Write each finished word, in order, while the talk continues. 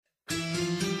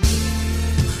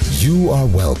You are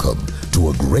welcome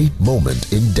to a great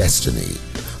moment in destiny.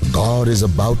 God is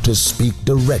about to speak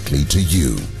directly to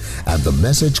you, and the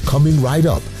message coming right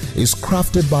up is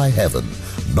crafted by heaven,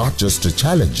 not just to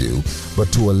challenge you,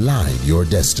 but to align your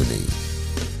destiny.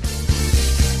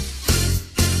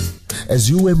 As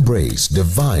you embrace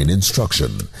divine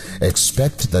instruction,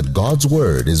 expect that God's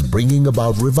Word is bringing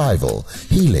about revival,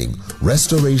 healing,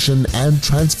 restoration, and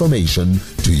transformation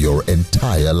to your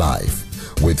entire life.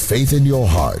 With faith in your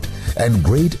heart and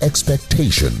great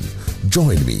expectation,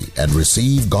 join me and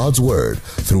receive God's Word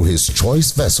through His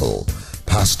choice vessel,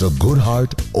 Pastor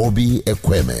Goodheart Obi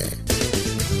Ekweme.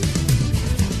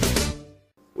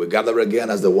 We gather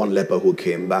again as the one leper who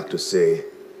came back to say,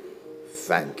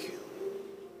 thank you.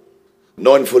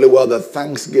 Knowing fully well that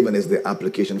thanksgiving is the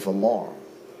application for more.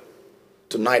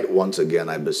 Tonight, once again,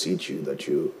 I beseech you that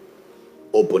you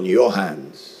open your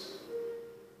hands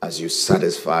as you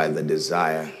satisfy the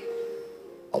desire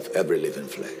of every living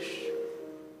flesh.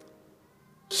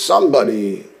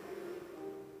 Somebody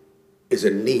is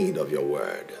in need of your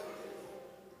word.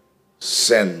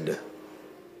 Send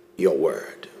your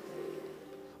word.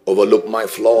 Overlook my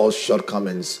flaws,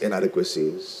 shortcomings,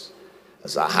 inadequacies,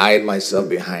 as I hide myself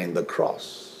behind the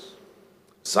cross.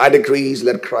 As I decrease,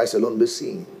 let Christ alone be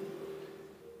seen.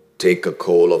 Take a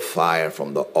coal of fire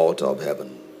from the altar of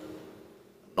heaven.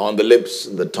 On the lips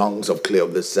and the tongues of Clay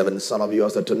of the seventh son of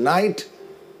yours, that tonight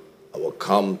I will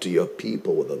come to your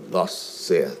people with a thus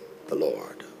saith the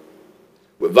Lord.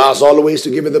 We vow always to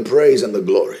give you the praise and the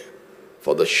glory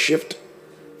for the shift,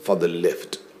 for the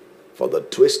lift, for the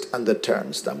twist and the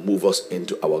turns that move us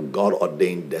into our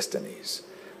God-ordained destinies.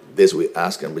 This we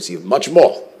ask and receive much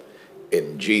more.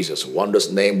 In Jesus'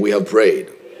 wondrous name we have prayed.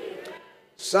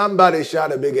 Somebody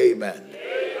shout a big amen.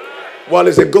 Well,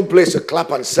 it's a good place to clap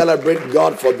and celebrate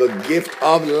God for the gift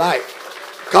of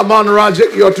life. Come on, Roger,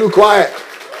 you're too quiet.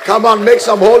 Come on, make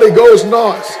some Holy Ghost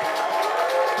noise.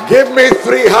 Give me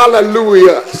 3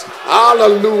 hallelujahs.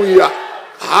 Hallelujah,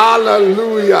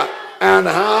 hallelujah, and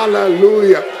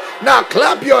hallelujah. Now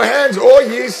clap your hands, all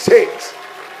ye saints.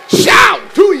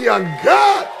 Shout to your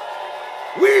God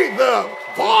with the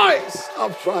voice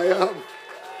of triumph.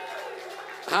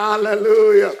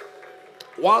 Hallelujah.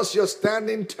 Whilst you're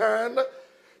standing, turn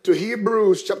to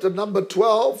Hebrews chapter number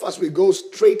 12 as we go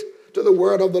straight to the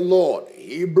word of the Lord.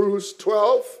 Hebrews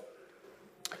 12.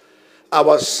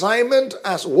 Our assignment,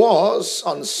 as was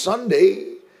on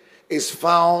Sunday, is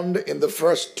found in the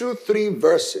first 2-3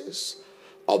 verses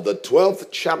of the 12th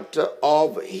chapter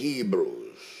of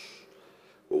Hebrews.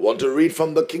 We want to read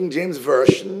from the King James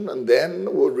Version, and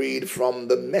then we'll read from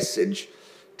the Message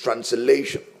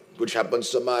translation, which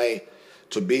happens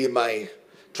to be my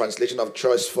translation of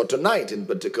choice for tonight in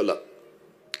particular.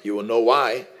 You will know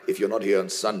why if you're not here on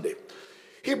Sunday.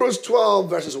 Hebrews 12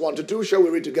 verses 1-2. Shall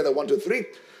we read together? 1-3.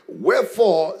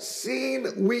 Wherefore,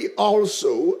 seeing we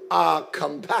also are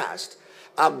compassed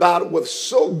about with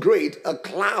so great a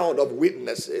cloud of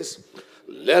witnesses,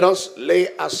 let us lay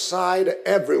aside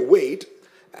every weight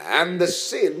and the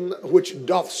sin which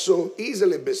doth so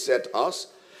easily beset us,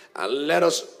 and let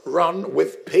us run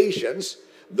with patience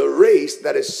the race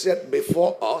that is set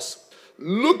before us,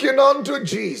 looking unto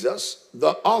Jesus,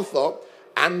 the author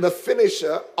and the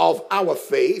finisher of our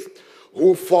faith,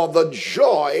 who for the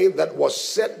joy that was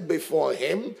set before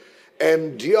him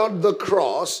endured the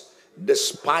cross,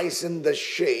 despising the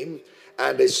shame,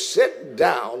 and is set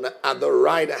down at the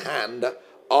right hand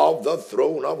of the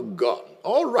throne of God.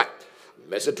 All right,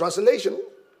 Message translation.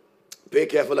 Pay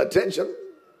careful attention.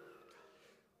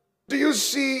 Do you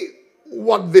see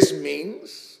what this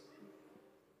means?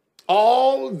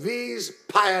 All these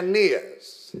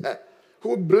pioneers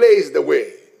who blazed the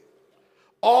way,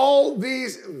 all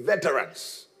these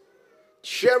veterans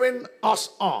cheering us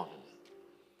on,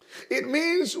 it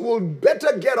means we'll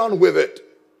better get on with it.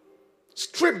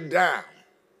 Strip down,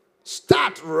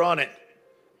 start running,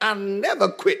 and never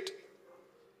quit.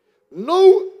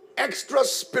 No extra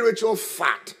spiritual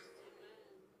fat,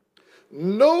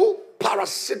 no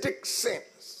parasitic sins.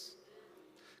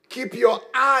 Keep your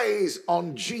eyes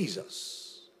on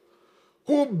Jesus,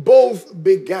 who both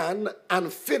began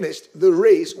and finished the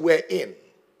race we're in.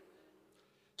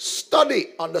 Study,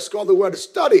 underscore the word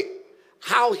study,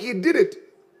 how he did it,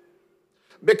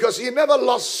 because he never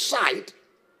lost sight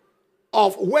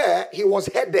of where he was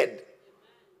headed.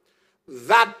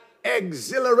 That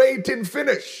exhilarating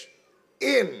finish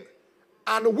in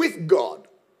and with God.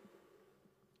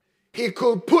 He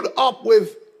could put up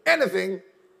with anything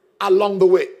along the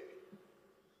way.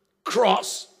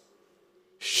 Cross,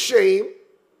 shame,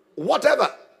 whatever.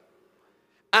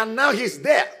 And now he's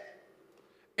there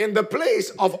in the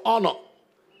place of honor.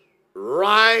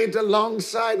 right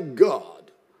alongside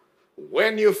God,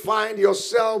 when you find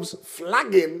yourselves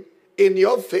flagging in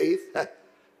your faith,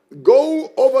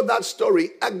 go over that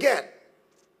story again,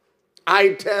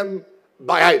 item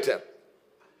by item.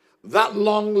 That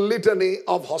long litany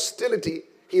of hostility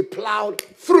he plowed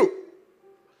through,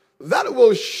 that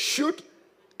will shoot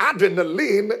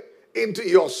adrenaline into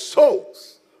your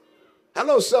souls.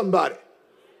 Hello, somebody.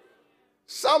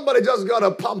 Somebody just got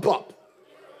to pump up.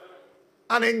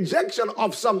 An injection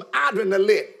of some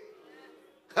adrenaline.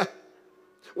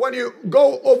 When you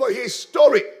go over his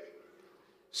story,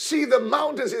 see the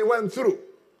mountains he went through,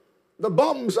 the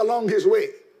bumps along his way,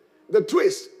 the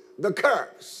twists, the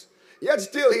curves. Yet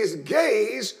still his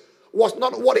gaze was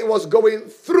not what he was going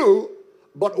through,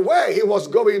 but where he was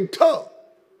going to.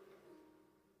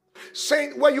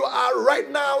 Saint, where you are right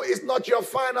now is not your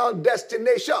final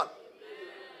destination.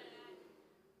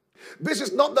 This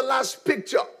is not the last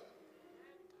picture.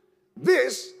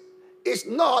 This is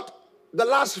not the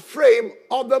last frame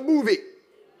of the movie.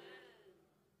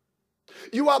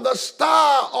 You are the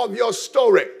star of your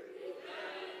story.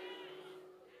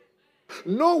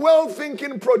 No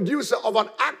well-thinking producer of an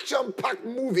action-packed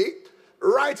movie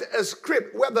writes a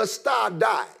script where the star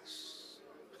dies.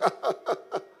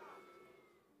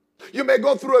 You may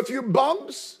go through a few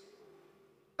bumps,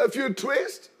 a few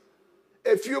twists,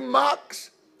 a few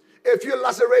marks, a few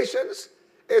lacerations,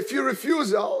 a few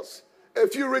refusals, a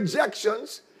few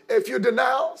rejections, a few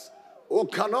denials.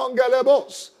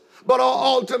 But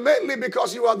ultimately,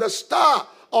 because you are the star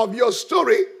of your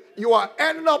story, you are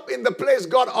ending up in the place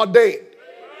God ordained.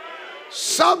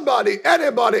 Somebody,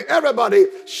 anybody, everybody,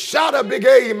 shout a big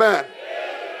amen.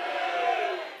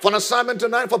 For an assignment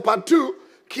tonight for part 2,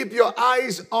 keep your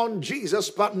eyes on Jesus,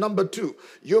 part number 2.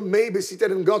 You may be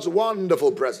seated in God's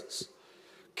wonderful presence.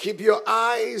 Keep your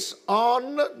eyes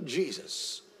on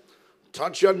Jesus.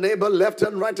 Touch your neighbor left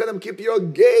and right. Tell them, keep your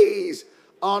gaze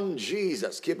on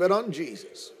Jesus. Keep it on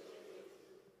Jesus.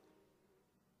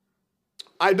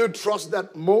 I do trust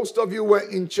that most of you were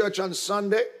in church on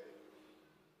Sunday.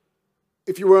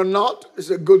 If you were not,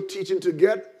 it's a good teaching to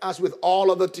get, as with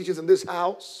all other teachers in this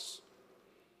house.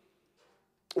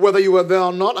 Whether you were there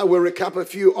or not, I will recap a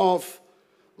few of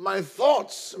my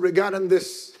thoughts regarding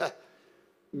this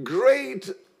great,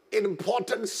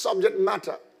 important subject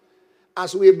matter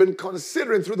as we have been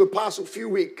considering through the past few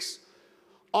weeks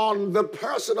on the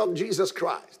person of Jesus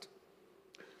Christ.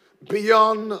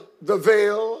 Beyond the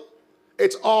veil,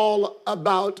 it's all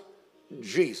about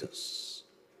Jesus.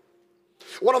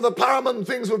 One of the paramount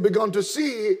things we've begun to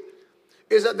see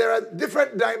is that there are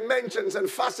different dimensions and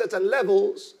facets and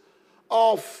levels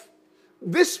of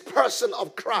this person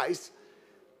of Christ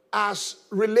as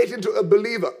relating to a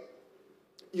believer.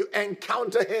 You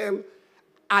encounter him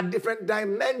at different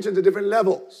dimensions, at different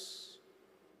levels.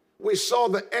 We saw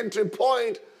the entry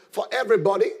point for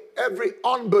everybody, every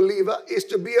unbeliever, is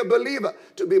to be a believer,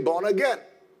 to be born again.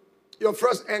 Your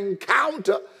first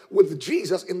encounter with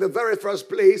Jesus in the very first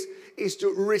place is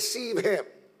to receive him.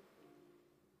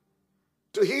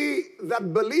 To he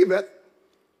that believeth,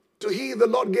 to he the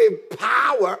Lord gave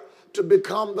power to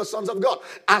become the sons of God.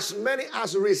 As many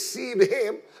as received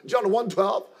him, John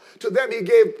 1:12, to them he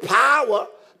gave power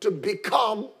to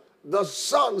become the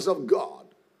sons of God.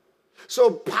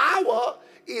 So power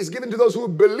is given to those who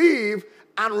believe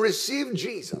and receive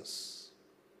Jesus.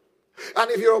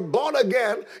 And if you're born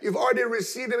again, you've already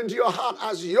received him into your heart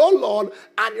as your Lord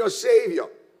and your Savior.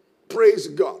 Praise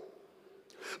God.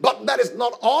 But that is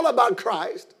not all about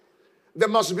Christ. There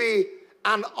must be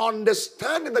an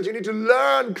understanding that you need to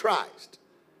learn Christ.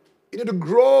 You need to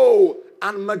grow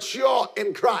and mature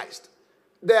in Christ.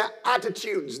 Their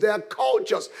attitudes, their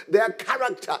cultures, their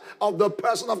character of the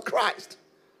person of Christ.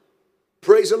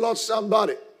 Praise the Lord,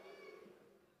 somebody.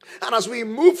 And as we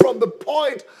move from the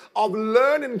point of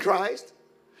learning Christ,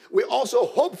 we also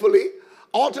hopefully,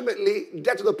 ultimately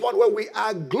get to the point where we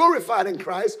are glorified in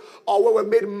Christ, or where we're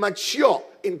made mature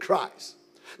in Christ.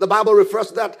 The Bible refers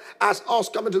to that as us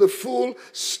coming to the full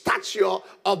stature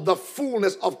of the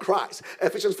fullness of Christ.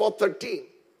 Ephesians 4:13.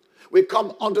 We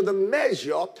come unto the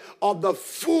measure of the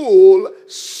full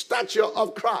stature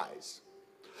of Christ.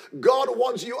 God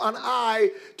wants you and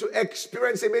I to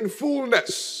experience him in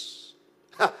fullness.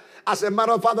 As a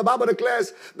matter of fact, the Bible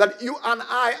declares that you and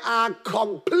I are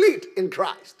complete in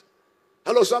Christ.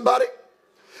 Hello, somebody?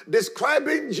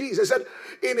 Describing Jesus, said,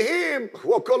 in him,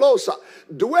 Wokolosa,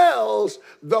 dwells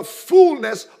the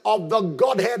fullness of the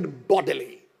Godhead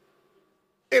bodily.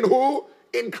 In who?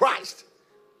 In Christ.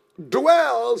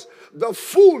 Dwells the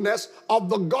fullness of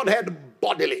the Godhead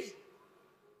bodily.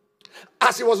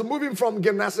 As he was moving from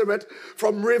Gennesaret,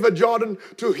 from River Jordan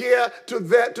to here, to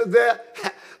there,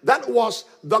 that was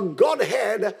the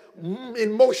Godhead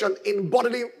in motion, in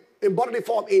bodily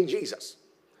form in Jesus.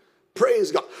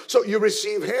 Praise God. So you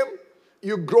receive him,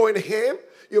 you grow in him,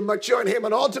 you mature in him,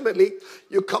 and ultimately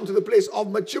you come to the place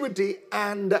of maturity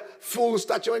and full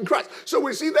stature in Christ. So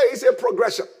we see there is a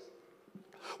progression.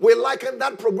 We liken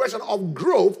that progression of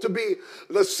growth to be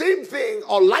the same thing,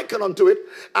 or liken unto it,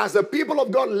 as the people of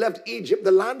God left Egypt,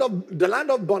 the land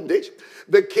of bondage.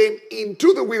 They came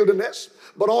into the wilderness,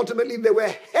 but ultimately they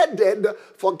were headed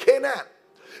for Canaan.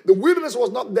 The wilderness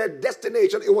was not their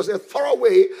destination. It was a thorough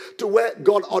way to where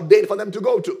God ordained for them to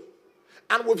go to.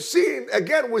 And we see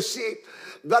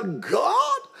that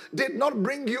God did not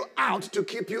bring you out to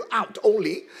keep you out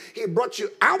only. He brought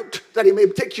you out that he may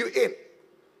take you in.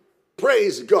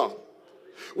 Praise God.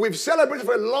 We've celebrated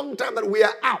for a long time that we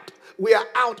are out. We are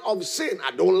out of sin. I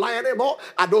don't lie anymore.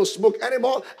 I don't smoke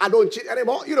anymore. I don't cheat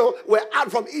anymore. We're out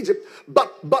from Egypt.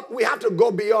 But we have to go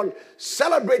beyond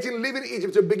celebrating leaving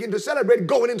Egypt to begin to celebrate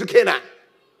going into Canaan.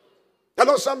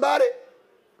 Hello, somebody?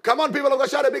 Come on, people of God,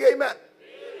 shout a big amen.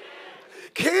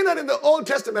 Canaan in the Old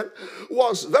Testament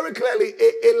was very clearly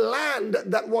a land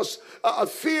that was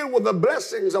filled with the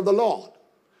blessings of the Lord.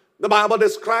 The Bible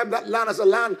described that land as a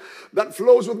land that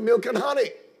flows with milk and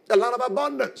honey, a land of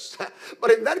abundance.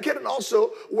 But in that Canaan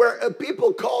also were a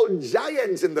people called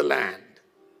giants in the land.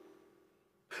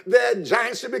 There are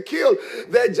giants to be killed.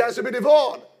 There are giants to be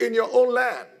devoured in your own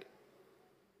land.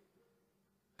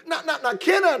 Now,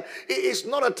 Canaan is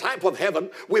not a type of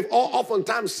heaven. We've all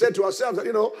oftentimes said to ourselves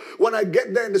that, when I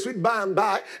get there in the sweet by and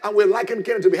by, and we're liking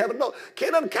Canaan to be heaven. No,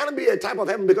 Canaan can't be a type of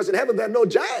heaven, because in heaven there are no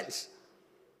giants.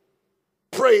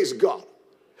 Praise God.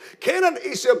 Canaan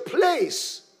is a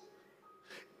place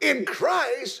in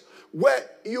Christ where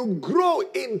you grow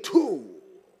into.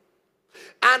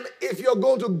 And if you're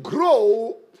going to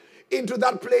grow into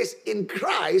that place in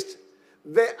Christ,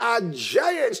 there are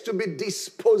giants to be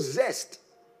dispossessed.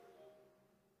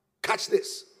 Catch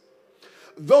this.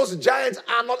 Those giants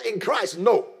are not in Christ.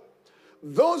 No.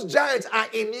 Those giants are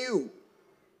in you.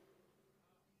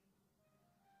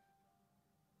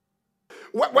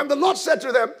 When the Lord said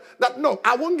to them that, no,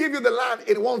 I won't give you the land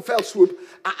in one fell swoop.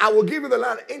 I will give you the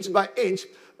land inch by inch,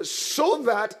 so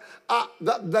that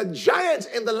the giants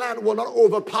in the land will not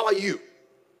overpower you.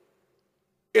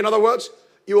 In other words,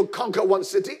 you will conquer one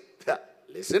city.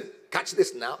 Listen, catch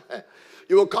this now.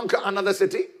 You will conquer another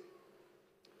city.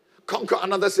 Conquer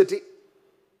another city.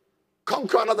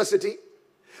 Conquer another city.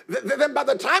 Then by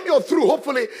the time you're through,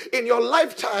 hopefully in your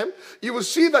lifetime, you will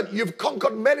see that you've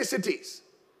conquered many cities.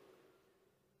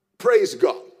 Praise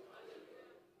God.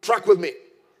 Track with me.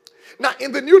 Now,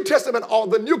 in the New Testament or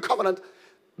the New Covenant,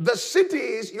 the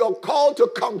cities you're called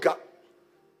to conquer,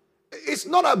 it's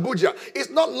not Abuja, it's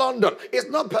not London, it's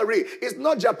not Paris, it's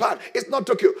not Japan, it's not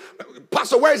Tokyo.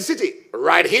 Pastor, where is the city?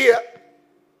 Right here.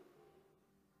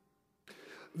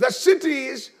 The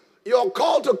cities you're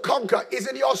called to conquer is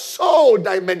in your soul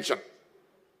dimension.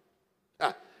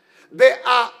 There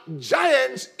are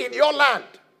giants in your land.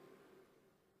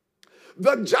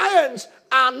 The giants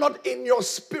are not in your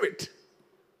spirit.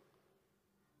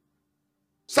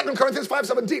 2 Corinthians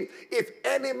 5:17. If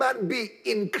any man be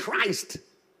in Christ,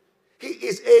 he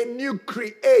is a new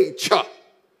creature.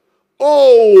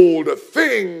 Old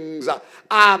things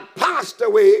are passed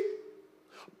away.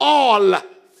 All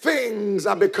things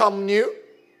are become new.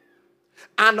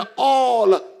 And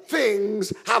all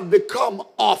things have become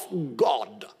of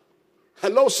God.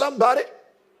 Hello, somebody?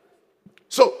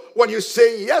 So when you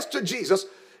say yes to Jesus,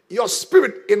 your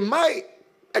spirit, in my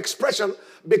expression,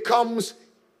 becomes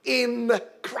in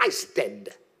Christed.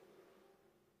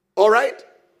 All right?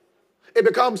 It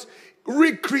becomes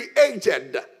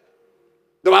recreated.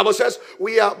 The Bible says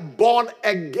we are born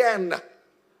again,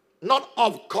 not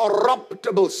of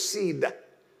corruptible seed,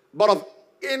 but of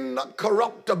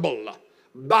incorruptible,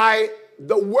 by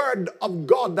the word of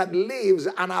God that lives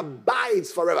and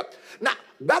abides forever. Now,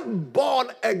 that born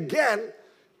again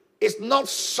is not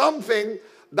something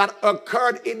that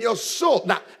occurred in your soul.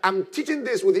 Now, I'm teaching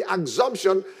this with the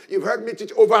assumption, you've heard me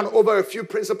teach over and over a few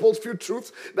principles, few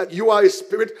truths, that you are a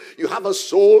spirit, you have a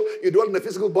soul, you dwell in a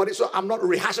physical body, so I'm not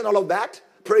rehashing all of that.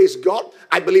 Praise God.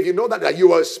 I believe you know that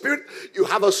you are a spirit, you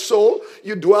have a soul,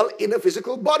 you dwell in a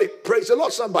physical body. Praise the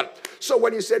Lord, somebody. So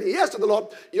when you said yes to the Lord,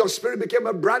 your spirit became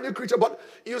a brand new creature, but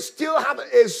you still have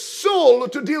a soul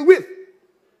to deal with.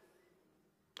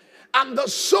 And the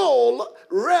soul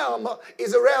realm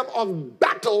is a realm of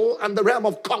battle and the realm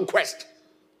of conquest.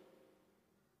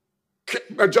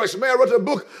 Joyce Meyer wrote a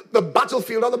book, The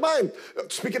Battlefield of the Mind,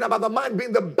 speaking about the mind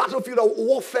being the battlefield of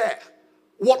warfare.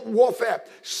 What warfare?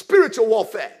 Spiritual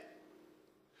warfare.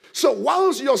 So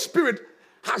whilst your spirit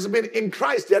has been in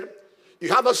Christ yet, you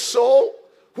have a soul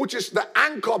which is the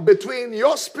anchor between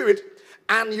your spirit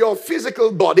and your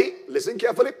physical body. Listen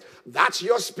carefully. That's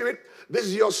your spirit. This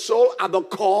is your soul at the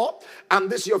core, and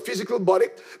this is your physical body.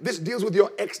 This deals with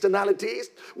your externalities.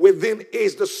 Within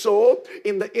is the soul.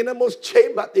 In the innermost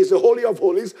chamber is the Holy of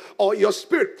Holies, or your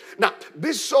spirit. Now,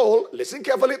 this soul, listen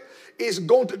carefully, is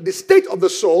going to, the state of the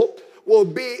soul will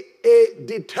be a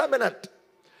determinant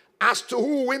as to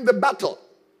who win the battle.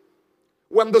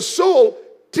 When the soul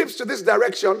tips to this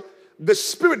direction, the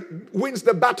spirit wins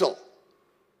the battle.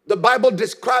 The Bible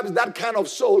describes that kind of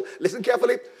soul, listen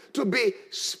carefully, to be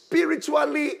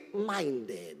spiritually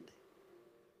minded.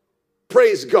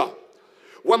 Praise God.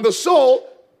 When the soul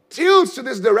tilts to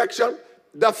this direction,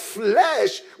 the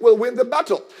flesh will win the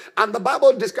battle. And the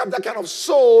Bible describes that kind of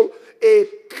soul a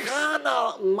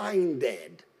carnal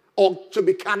minded, or to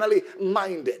be carnally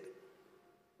minded.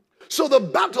 So the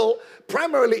battle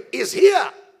primarily is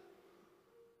here.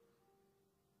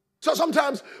 So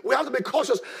sometimes we have to be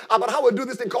cautious about how we do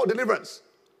this thing called deliverance.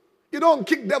 You don't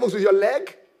kick devils with your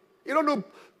leg. You don't do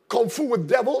kung fu with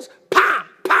devils. Pa,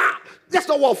 pa. That's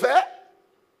not warfare.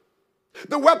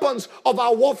 The weapons of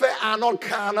our warfare are not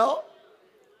carnal,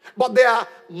 but they are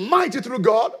mighty through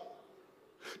God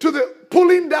to the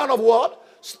pulling down of what?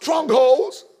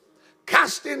 Strongholds.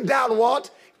 Casting down what?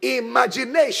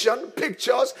 Imagination.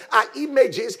 Pictures are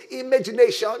images,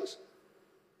 imaginations.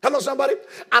 Hello, somebody?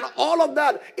 And all of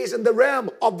that is in the realm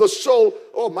of the soul.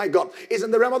 Oh, my God. Is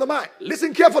in the realm of the mind.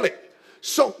 Listen carefully.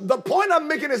 So the point I'm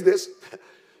making is this.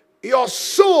 Your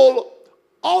soul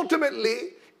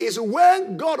ultimately is where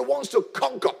God wants to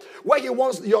conquer. Where he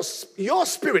wants your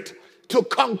spirit to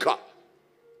conquer.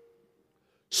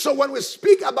 So when we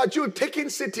speak about you taking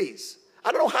cities,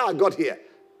 I don't know how I got here.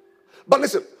 But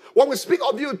listen, when we speak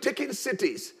of you taking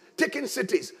cities,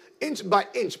 inch by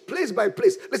inch, place by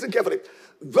place, listen carefully.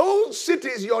 Those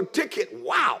cities you're taking,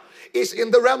 wow, is in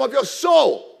the realm of your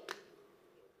soul.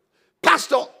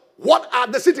 Pastor, what are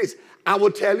the cities? I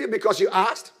will tell you because you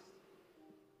asked.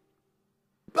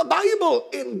 The Bible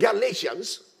in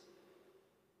Galatians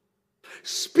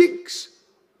speaks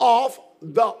of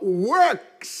the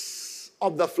works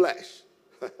of the flesh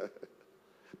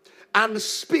and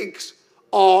speaks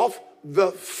of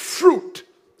the fruit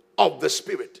of the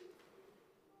Spirit.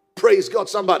 Praise God,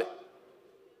 somebody.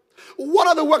 What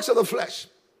are the works of the flesh?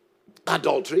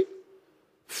 Adultery,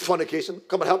 fornication.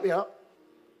 Come on, help me out.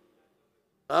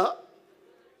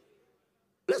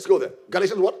 Let's go there.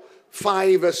 Galatians what?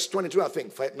 5 verse 22, I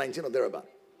think. 19 or thereabout.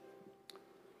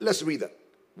 Let's read that.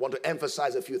 I want to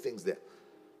emphasize a few things there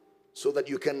so that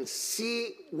you can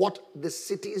see what the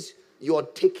cities you're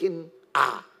taking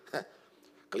are.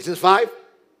 Galatians 5,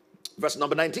 verse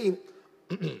number 19.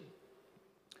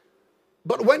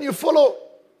 But when you follow,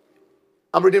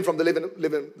 I'm reading from the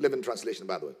Living Translation,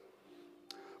 by the way.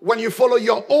 When you follow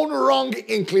your own wrong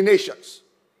inclinations,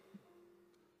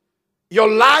 your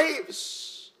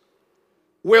lives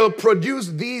will produce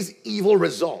these evil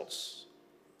results: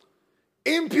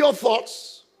 impure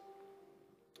thoughts,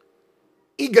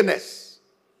 eagerness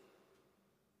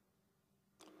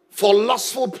for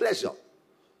lustful pleasure,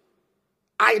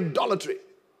 idolatry,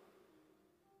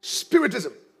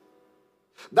 spiritism.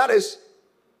 That is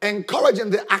encouraging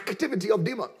the activity of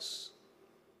demons,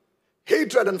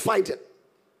 hatred and fighting,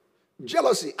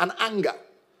 jealousy and anger,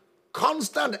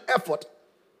 constant effort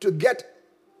to get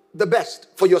the best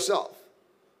for yourself,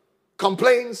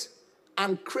 complaints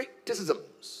and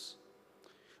criticisms,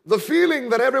 the feeling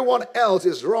that everyone else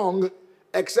is wrong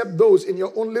except those in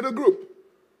your own little group,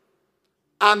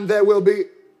 and there will be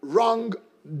wrong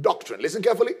doctrine. Listen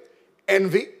carefully.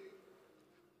 Envy,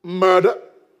 murder,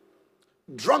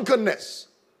 drunkenness,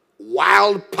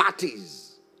 wild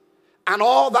parties, and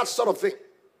all that sort of thing.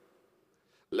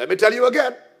 Let me tell you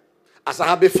again, as I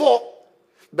have before,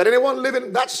 that anyone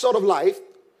living that sort of life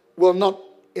will not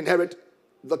inherit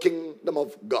the kingdom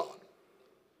of God.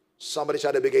 Somebody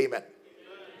shout a big amen.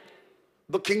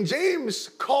 The King James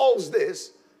calls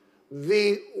this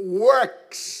the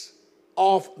works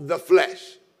of the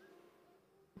flesh.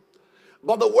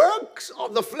 But the works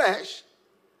of the flesh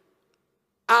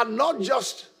are not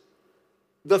just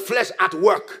the flesh at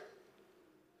work.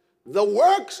 The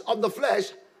works of the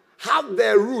flesh have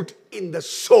their root in the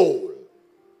soul.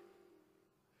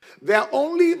 They are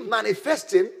only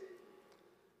manifesting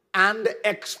and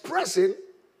expressing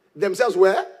themselves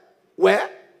where? Where?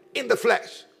 In the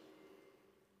flesh.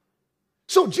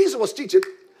 So Jesus was teaching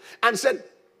and said,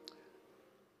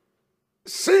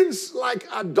 sins like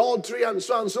adultery and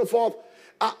so on and so forth,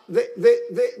 they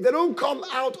don't come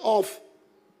out of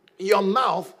your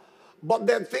mouth, but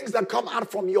they're things that come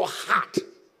out from your heart.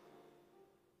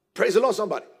 Praise the Lord,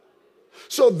 somebody.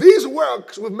 So these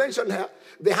works we've mentioned here,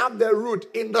 they have their root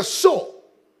in the soul.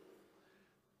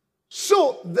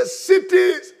 So the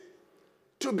cities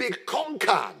to be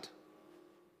conquered,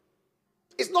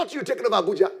 it's not you taking over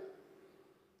Abuja.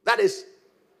 That is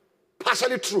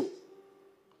partially true.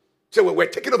 So when we're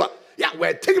taking over, yeah,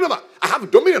 we're taking over. I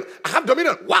have dominion. I have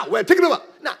dominion. Wow, we're taking over.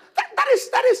 Now,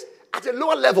 that is at a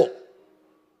lower level.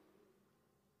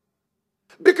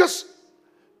 Because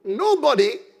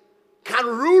nobody can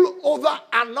rule over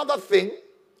another thing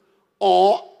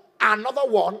or another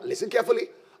one, listen carefully,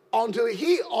 until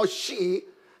he or she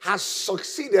has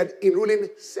succeeded in ruling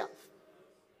self.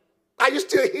 Are you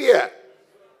still here?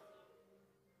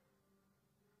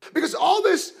 Because all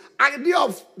this idea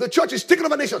of the church is taking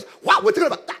over nations. Wow, we're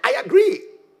taking over. I agree.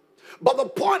 But the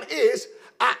point is,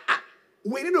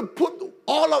 we need to put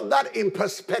all of that in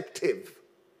perspective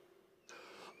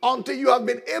until you have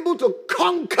been able to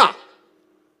conquer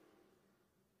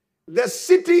the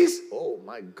cities, oh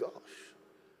my gosh,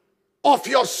 of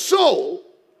your soul.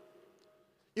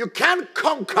 You can't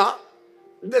conquer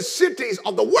the cities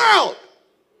of the world.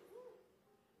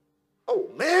 Oh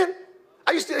man,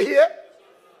 are you still here?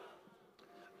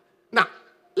 Now,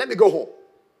 let me go home.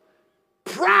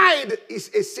 Pride is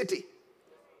a city.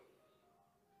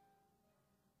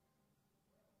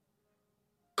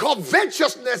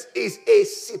 Covetousness is a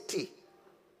city.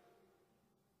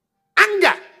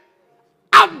 Anger,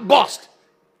 outburst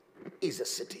is a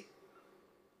city.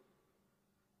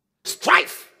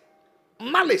 Strife,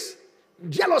 malice,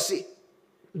 jealousy,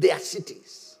 they are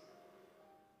cities.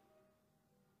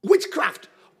 Witchcraft,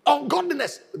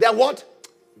 ungodliness, they are what?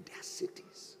 They are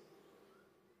cities.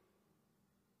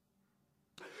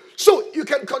 So you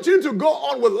can continue to go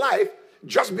on with life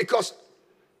just because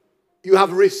you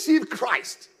have received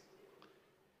Christ.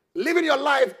 Living your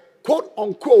life, quote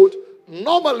unquote,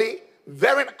 normally,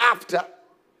 thereafter,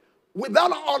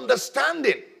 without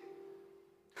understanding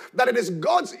that it is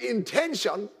God's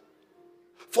intention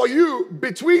for you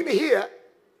between here,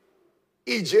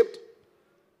 Egypt,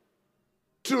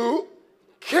 to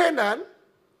Canaan,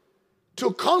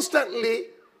 to constantly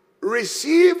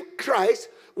receive Christ.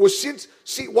 We'll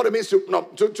see what it means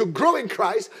to grow in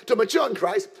Christ, to mature in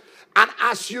Christ. And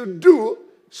as you do,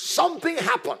 something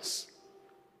happens.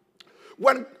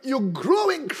 When you grow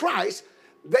in Christ,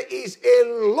 there is a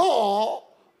law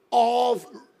of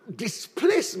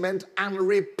displacement and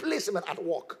replacement at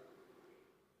work.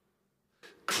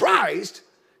 Christ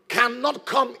cannot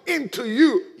come into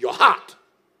you, your heart,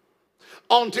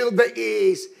 until there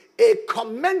is a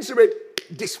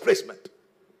commensurate displacement.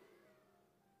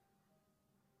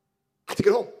 I take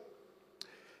it home.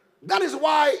 That is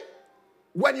why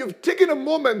when you've taken a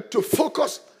moment to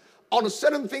focus on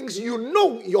certain things you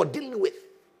know you're dealing with,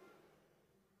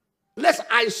 let's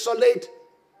isolate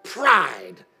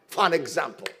pride for an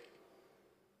example.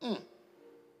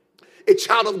 A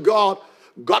child of God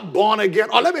got born again.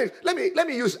 Or let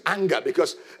me use anger,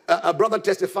 because a brother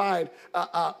testified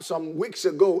some weeks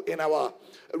ago in our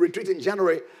retreat in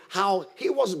January how he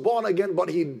was born again, but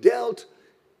he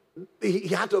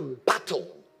had to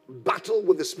battle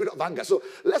with the spirit of anger. So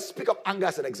let's pick up anger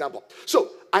as an example. So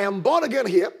I am born again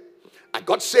here. I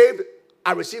got saved.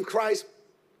 I received Christ.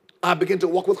 I begin to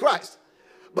walk with Christ.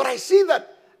 But I see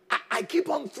that I keep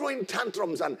on throwing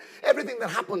tantrums, and everything that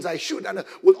happens I shoot, and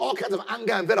with all kinds of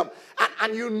anger and venom.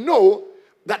 And you know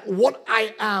that what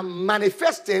I am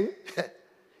manifesting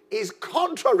is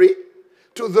contrary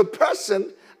to the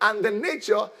person and the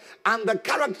nature and the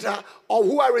character of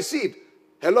who I received.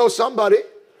 Hello, somebody.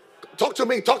 Talk to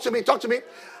me.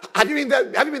 Have you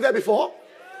been there before?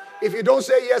 If you don't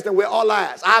say yes, then we're all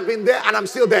liars. I've been there and I'm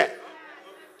still there.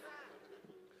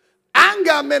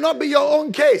 Anger may not be your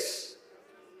own case.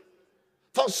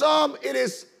 For some, it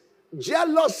is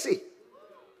jealousy.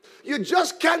 You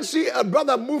just can't see a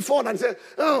brother move forward and say,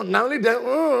 oh, not only that,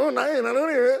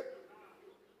 oh.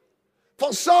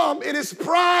 For some, it is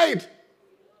pride.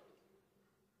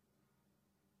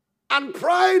 And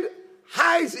pride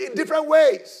hides in different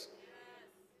ways.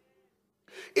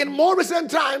 In more recent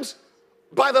times,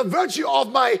 by the virtue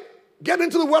of my getting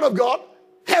into the Word of God,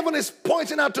 heaven is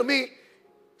pointing out to me,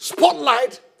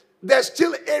 spotlight, there's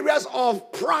still areas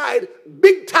of pride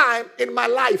big time in my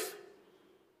life.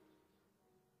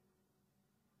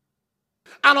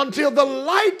 And until the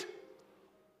light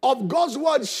of God's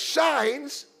Word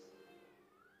shines,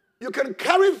 you can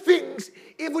carry things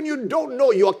even you don't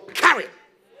know you're carrying.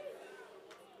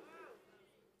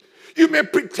 You may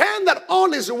pretend that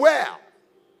all is well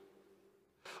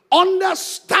under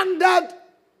standard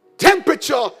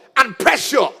temperature and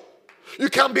pressure. You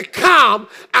can be calm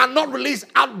and not release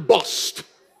outburst.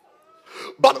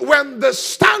 But when the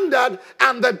standard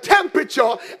and the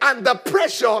temperature and the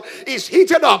pressure is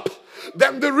heated up,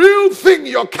 then the real thing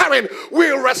you're carrying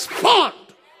will respond.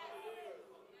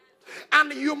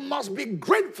 And you must be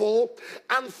grateful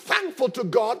and thankful to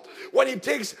God when He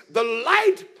takes the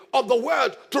light of the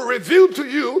word to reveal to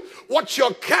you what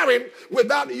you're carrying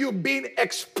without you being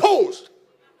exposed.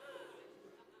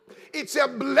 It's a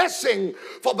blessing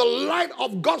for the light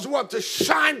of God's word to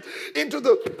shine into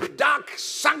the dark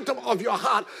sanctum of your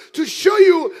heart to show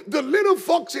you the little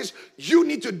foxes you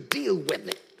need to deal with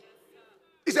it.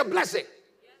 It's a blessing.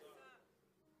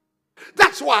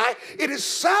 That's why it is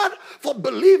sad for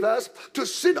believers to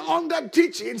sit under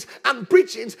teachings and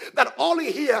preachings that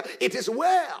only hear it is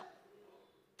well.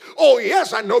 Oh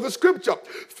yes, I know the scripture.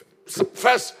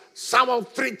 First Samuel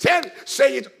 3:10,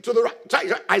 say it to the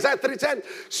Isaiah 3:10,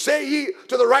 say ye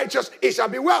to the righteous, it shall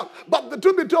be well. But the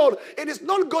truth be told, it is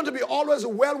not going to be always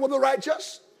well with the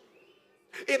righteous.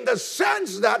 In the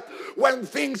sense that when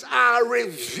things are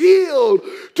revealed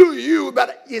to you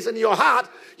that is in your heart,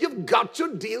 you've got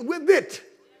to deal with it.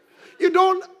 You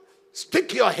don't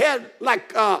stick your head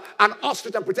like an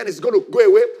ostrich and pretend it's going to go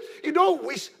away. You don't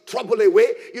wish trouble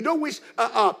away. You don't wish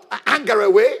anger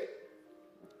away.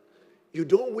 You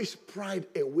don't wish pride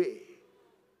away.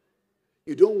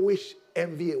 You don't wish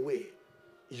envy away.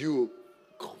 You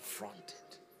confront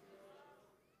it.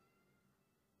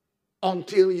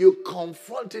 Until you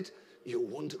confront it, you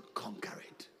won't conquer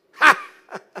it.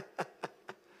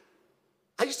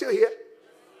 Are you still here?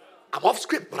 I'm off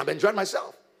script, but I'm enjoying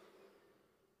myself.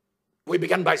 We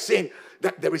began by saying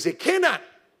that there is a Canaan.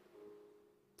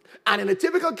 And in a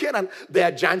typical Canaan, there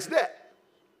are giants there.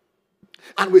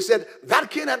 And we said that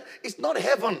Canaan is not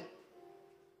heaven.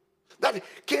 That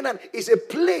Canaan is a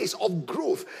place of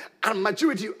growth and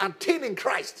maturity attaining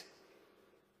Christ.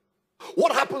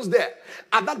 What happens there?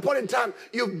 At that point in time,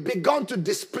 you've begun to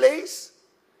displace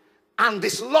and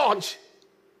dislodge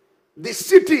the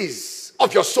cities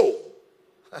of your soul.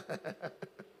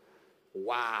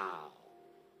 Wow.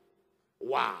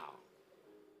 Wow.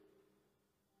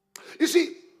 You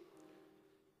see,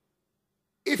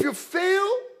 if you fail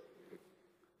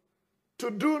to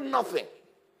do nothing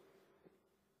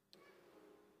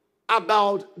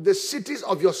about the cities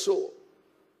of your soul,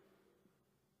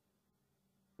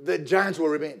 the giants will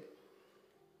remain.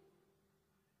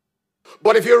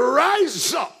 But if you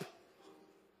rise up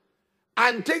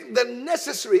and take the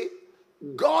necessary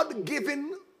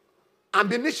God-given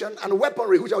ammunition and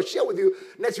weaponry, which I'll share with you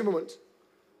next few moments,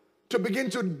 to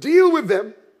begin to deal with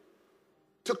them,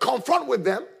 to confront with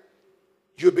them,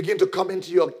 you begin to come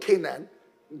into your Canaan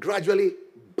gradually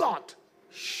but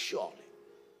surely.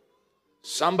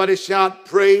 Somebody shout,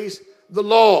 praise the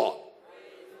Lord.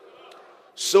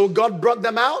 So God brought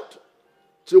them out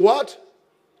to what?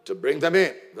 To bring them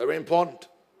in. Very important.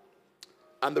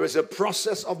 And there is a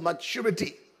process of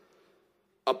maturity,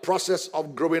 a process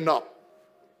of growing up.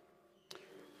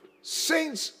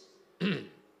 Saints,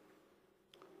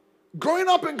 growing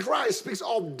up in Christ speaks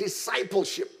of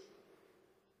discipleship.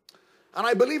 And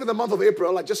I believe in the month of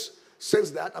April, I just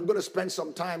sense that I'm going to spend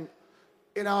some time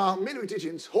in our midweek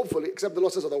teachings, hopefully, except the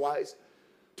Lord says otherwise,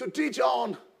 to teach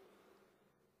on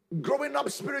growing up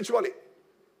spiritually.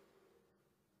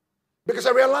 Because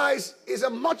I realize it's a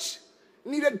much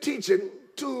needed teaching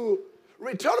to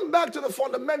return back to the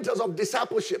fundamentals of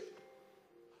discipleship.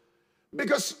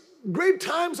 Because great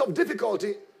times of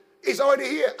difficulty is already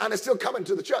here and is still coming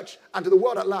to the church and to the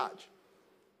world at large.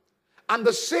 And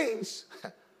the saints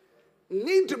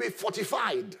need to be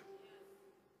fortified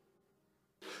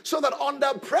so that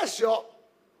under pressure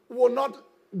will not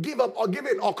give up or give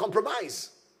in or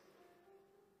compromise.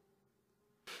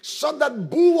 So that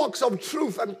bulwarks of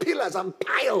truth and pillars and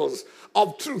piles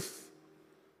of truth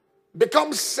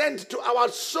become sent to our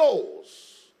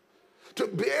souls to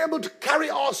be able to carry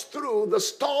us through the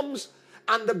storms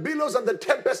and the billows and the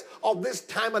tempests of this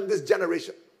time and this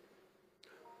generation.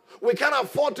 We can't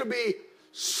afford to be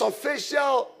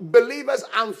superficial believers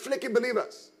and flaky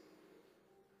believers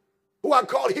who are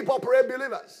called hip-hop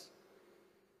believers,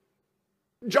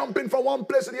 jumping from one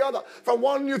place to the other, from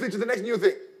one new thing to the next new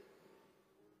thing.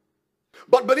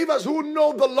 But believers who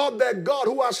know the Lord their God,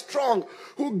 who are strong,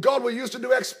 who God will use to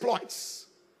do exploits.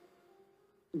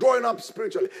 Growing up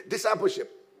spiritually,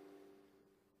 discipleship.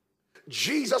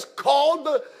 Jesus called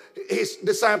his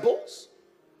disciples,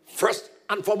 first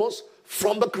and foremost,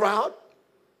 from the crowd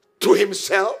to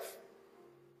himself.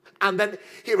 And then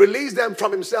he released them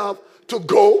from himself to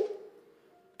go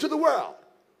to the world.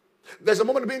 There's a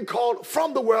moment of being called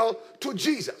from the world to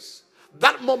Jesus.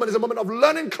 That moment is a moment of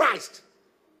learning Christ.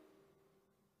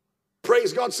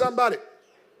 Praise God, somebody.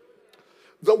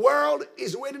 The world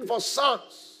is waiting for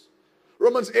sons.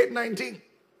 Romans 8:19.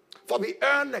 For the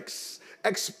earnest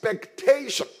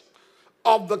expectation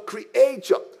of the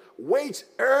creature waits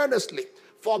earnestly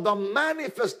for the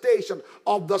manifestation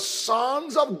of the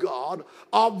sons of God,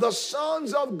 of the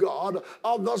sons of God,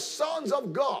 of the sons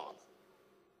of God.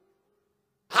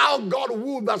 How God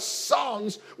will that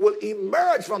sons will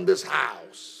emerge from this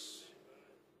house.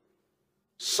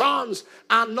 Sons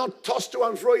are not tossed to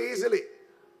and fro easily.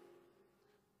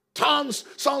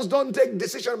 Sons don't take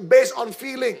decisions based on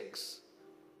feelings.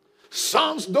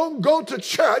 Sons don't go to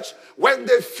church when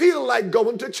they feel like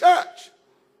going to church.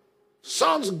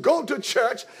 Sons go to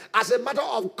church as a matter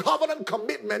of covenant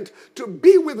commitment to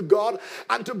be with God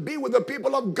and to be with the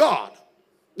people of God.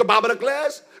 The Bible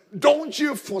declares, don't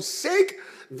you forsake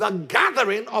the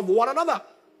gathering of one another.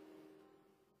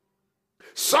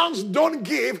 Sons don't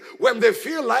give when they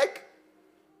feel like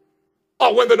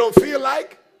or when they don't feel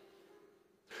like.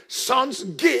 Sons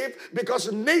give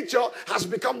because nature has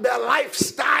become their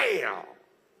lifestyle.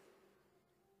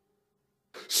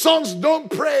 Sons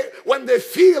don't pray when they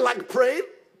feel like praying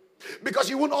because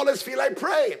you won't always feel like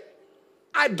praying.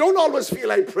 I don't always feel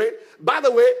like praying. By the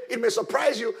way, it may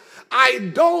surprise you,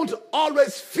 I don't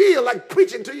always feel like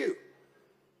preaching to you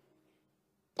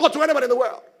or to anybody in the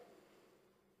world.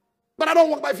 But I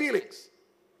don't walk by feelings.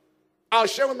 I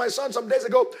was sharing with my son some days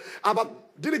ago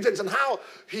about diligence and how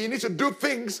he needs to do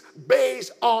things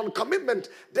based on commitment,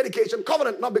 dedication,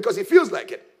 covenant, not because he feels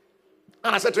like it.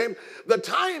 And I said to him, the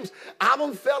times I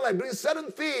haven't felt like doing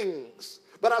certain things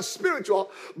that are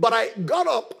spiritual, but I got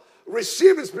up,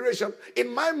 received inspiration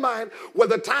in my mind, were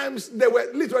the times they were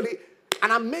literally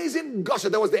an amazing gush.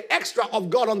 There was the extra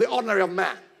of God on the ordinary of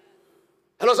man.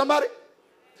 Hello, somebody?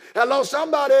 Hello,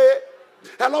 somebody?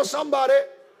 Hello, somebody?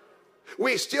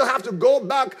 We still have to go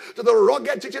back to the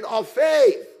rugged teaching of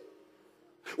faith.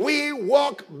 We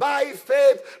walk by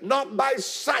faith, not by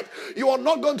sight. You are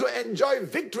not going to enjoy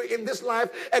victory in this life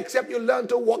except you learn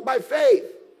to walk by faith.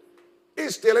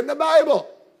 It's still in the Bible.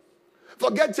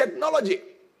 Forget technology.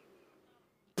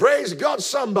 Praise God,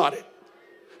 somebody.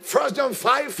 1 John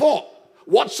 5:4.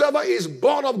 Whatsoever is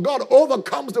born of God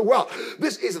overcomes the world.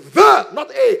 This is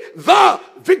the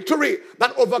victory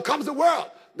that overcomes the world.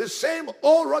 The same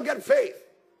old rugged faith.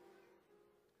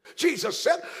 Jesus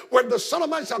said, when the Son of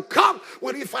Man shall come,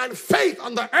 will he find faith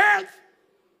on the earth?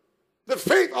 The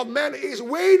faith of man is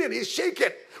waning, is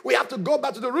shaken. We have to go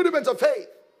back to the rudiments of faith.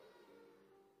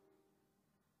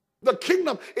 The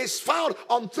kingdom is found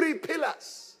on 3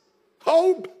 pillars: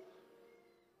 hope,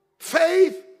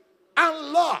 faith,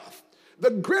 and love. The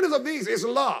greatest of these is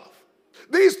love.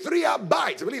 These 3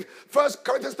 abides. I believe 1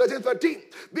 Corinthians 13:13.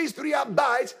 These 3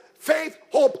 abides: faith,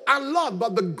 hope, and love.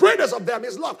 But the greatest of them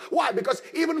is love. Why? Because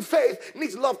even faith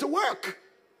needs love to work.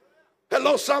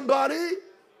 Hello, somebody?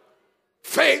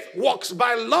 Faith walks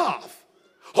by love.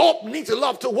 Hope needs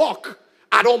love to walk.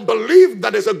 I don't believe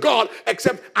that there's a God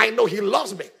except I know he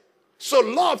loves me. So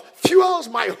love fuels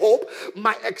my hope,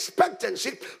 my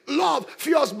expectancy. Love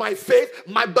fuels my faith,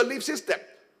 my belief system.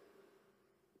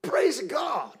 Praise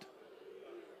God.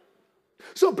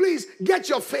 So please get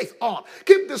your faith on.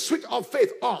 Keep the switch of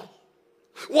faith on.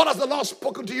 What has the Lord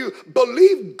spoken to you?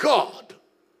 Believe God.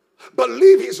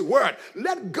 Believe his word.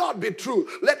 Let God be true.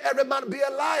 Let every man be a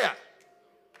liar.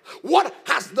 What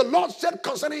has the Lord said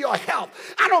concerning your health?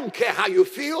 I don't care how you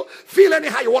feel. Feel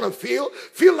anyhow you want to feel.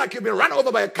 Feel like you've been run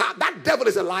over by a car. That devil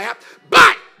is a liar.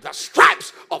 By the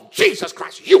stripes of Jesus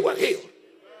Christ, you were healed.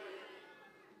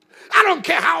 I don't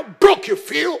care how broke you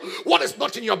feel, what is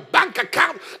not in your bank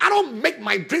account. I don't make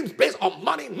my dreams based on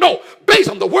money. No, based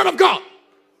on the word of God.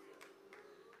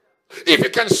 If you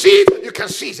can see it, you can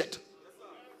seize it.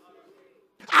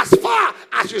 As far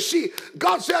as you see,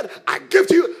 God said, I give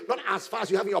to you, not as far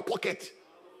as you have in your pocket.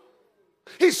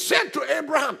 He said to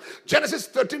Abraham, Genesis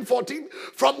 13:14,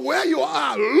 from where you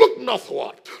are, look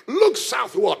northward, look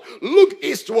southward, look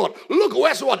eastward, look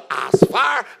westward, as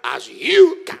far as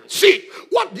you can see.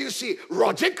 What do you see,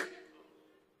 Rogic?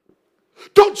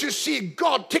 Don't you see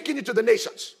God taking you to the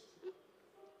nations?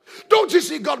 Don't you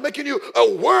see God making you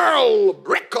a world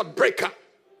record breaker?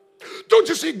 Don't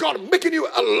you see God making you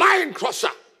a line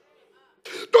crosser?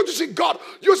 Don't you see God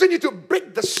using you to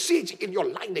break the siege in your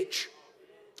lineage?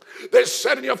 They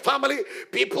said in your family,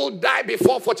 people die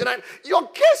before 49. Your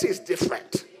case is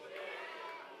different.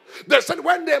 They said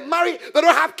when they marry, they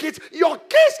don't have kids. Your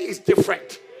case is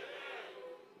different.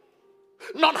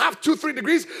 Not have 2-3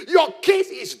 degrees. Your case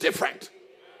is different.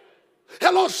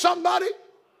 Hello, somebody.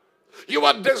 You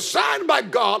are designed by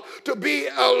God to be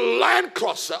a line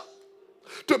crosser,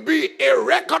 to be a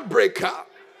record breaker,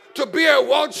 to be a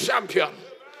world champion.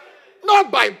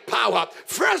 Not by power.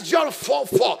 1 John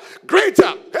 4:4.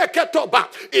 Greater Heketoba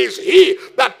is he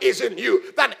that is in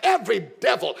you than every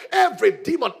devil, every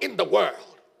demon in the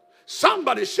world.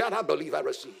 Somebody shout, I believe I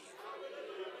receive.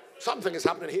 Something is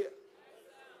happening here.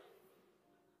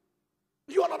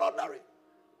 You are not ordinary.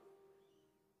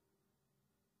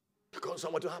 You're going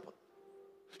somewhere to happen.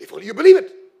 If only you believe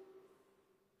it.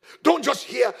 Don't just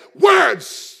hear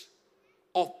words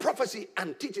of prophecy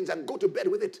and teachings and go to bed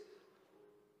with it.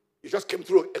 You just came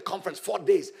through a conference 4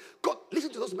 days. Go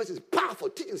listen to those messages, powerful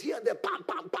teachings here and there, bam,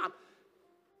 bam, bam.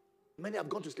 Many have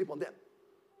gone to sleep on them.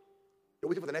 They're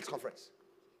waiting for the next conference.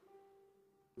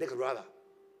 Next rather.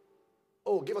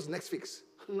 Oh, give us next fix.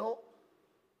 No.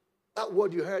 That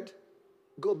word you heard,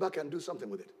 go back and do something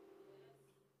with it.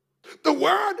 The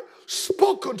word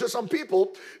spoken to some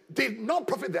people did not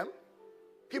profit them.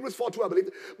 Hebrews 4:2, I believe,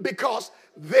 because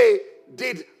they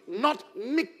did not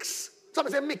mix.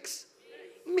 Somebody say mix.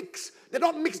 Mix. They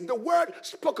don't mix the word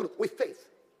spoken with faith.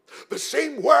 The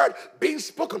same word being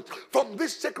spoken from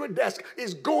this sacred desk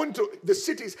is going to the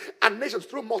cities and nations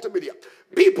through multimedia.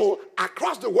 People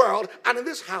across the world and in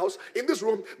this house, in this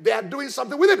room, they are doing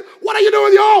something with it. What are you doing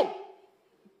with your own?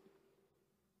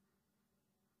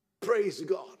 Praise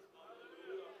God.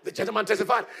 The gentleman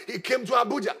testified. He came to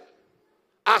Abuja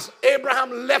as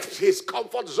Abraham left his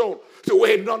comfort zone to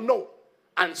where he did not know.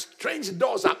 And strange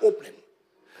doors are opening.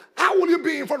 How will you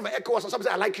be in front of an ECOWAS and somebody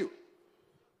say, I like you?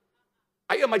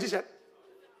 Are you a magician?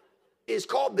 It's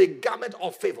called the garment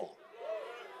of favor.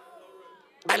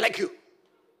 I like you.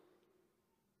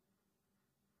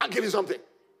 I'll give you something.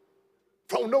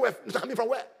 From nowhere. I mean, from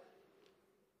where?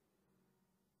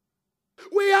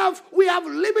 We have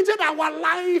limited our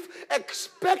life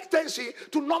expectancy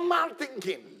to normal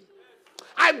thinking.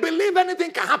 I believe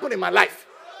anything can happen in my life.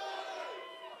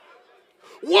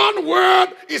 One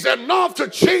word is enough to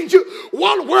change you.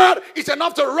 One word is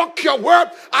enough to rock your world.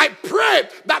 I pray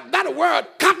that that word,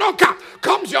 kanoka,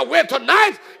 comes your way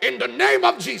tonight in the name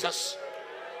of Jesus.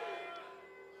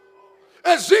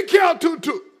 Ezekiel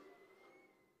 2:2.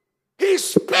 He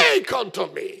spake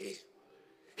unto me.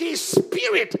 His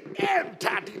spirit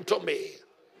entered into me.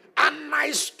 And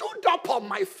I stood up on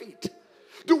my feet.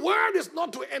 The word is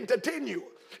not to entertain you.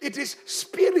 It is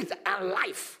spirit and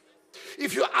life.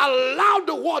 If you allow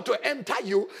the word to enter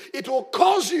you, it will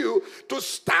cause you to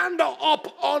stand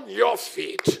up on your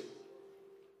feet.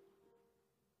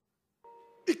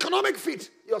 Economic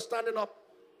feet, you're standing up.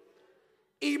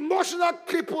 Emotional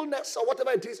crippledness or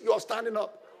whatever it is, you're standing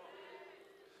up.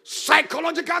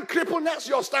 Psychological crippledness,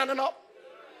 you're standing up.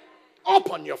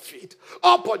 Up on your feet,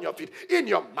 in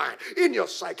your mind, in your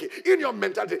psyche, in your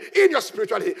mentality, in your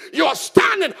spirituality. You are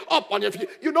standing up on your feet.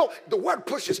 You know, the word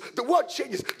pushes, the word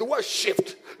changes, the word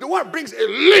shifts, the word brings a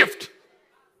lift.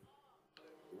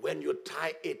 When you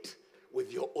tie it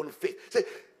with your own faith. Say,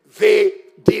 they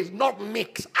did not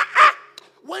mix.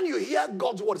 When you hear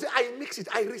God's word, say, I mix it,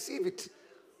 I receive it.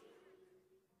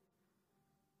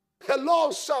 Hello,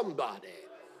 somebody.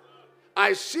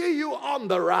 I see you on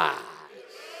the rise.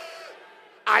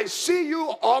 I see you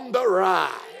on the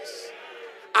rise.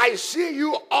 I see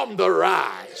you on the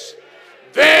rise.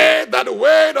 They that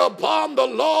wait upon the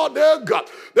Lord their God,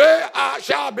 they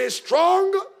shall be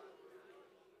strong.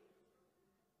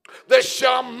 They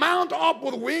shall mount up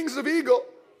with wings of eagle.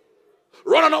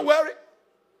 Run and not weary.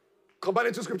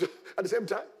 Combining two scriptures at the same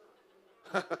time.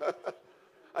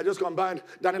 I just combined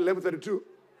Daniel 11:32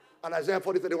 and Isaiah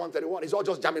 40:31. It's all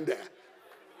just jamming there.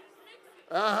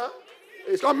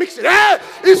 It's called mixing. Hey,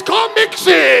 it's called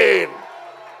mixing.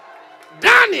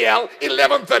 Daniel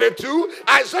 11:32,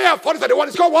 Isaiah 40:31.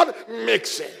 It's called what?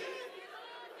 Mixing.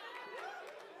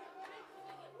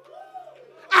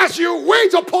 As you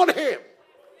wait upon him,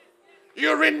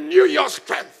 you renew your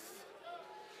strength.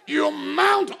 You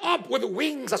mount up with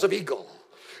wings as of eagle.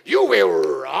 You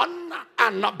will run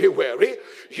and not be weary.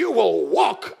 You will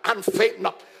walk and faint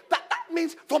not. That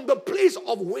means from the place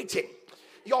of waiting,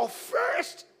 your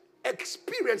first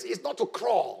experience is not to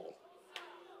crawl.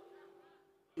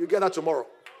 You get that tomorrow.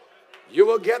 You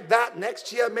will get that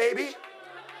next year maybe.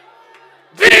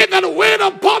 They that wait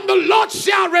upon the Lord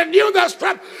shall renew their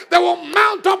strength. They will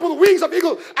mount up with wings of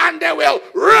eagle and they will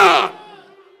run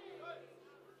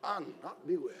and not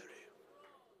be weary.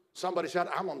 Somebody shout,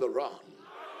 I'm on the run.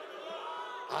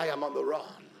 I am on the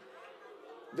run.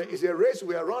 There is a race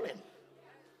we are running.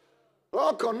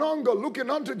 Oh, Konongo,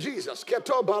 looking unto Jesus.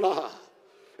 Keto Balaha.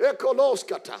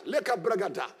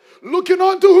 Looking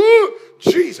unto who?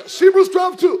 Jesus. Hebrews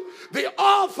 12:2. The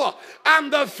author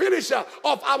and the finisher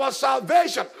of our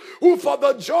salvation, who for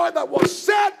the joy that was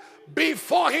set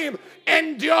before him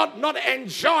endured, not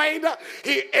enjoyed.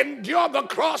 He endured the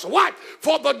cross. Why?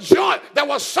 For the joy. There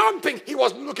was something he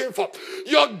was looking for.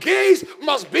 Your gaze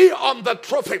must be on the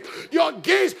trophy. Your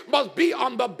gaze must be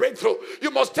on the breakthrough.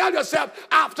 You must tell yourself,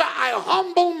 after I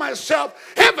humble myself,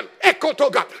 heaven,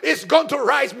 Ekotoga, is going to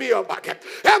rise me up again.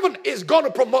 Heaven is going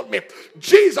to promote me.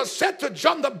 Jesus said to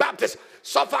John the Baptist,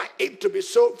 suffer it to be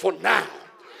so for now.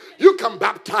 You can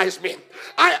baptize me.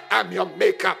 I am your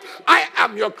maker. I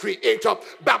am your creator.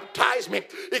 Baptize me.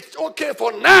 It's okay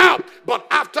for now, but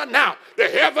after now, the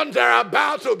heavens are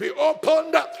about to be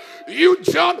opened. You,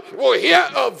 John, will hear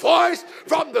a voice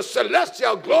from the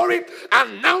celestial glory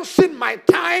announcing my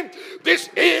time. This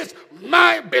is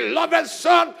my beloved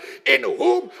Son, in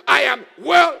whom I am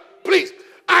well pleased.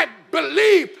 I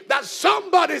believe that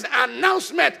somebody's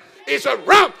announcement is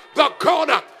around the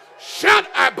corner. Shout,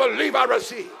 I believe I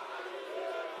receive.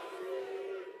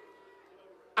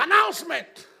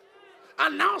 Announcement,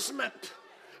 announcement,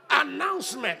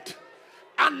 announcement,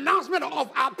 announcement of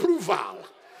approval,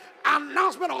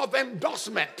 announcement of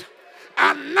endorsement,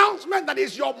 announcement that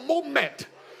is your moment.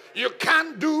 You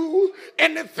can't do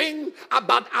anything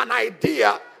about an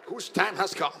idea whose time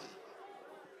has come.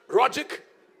 Rogic,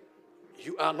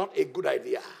 you are not a good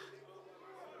idea.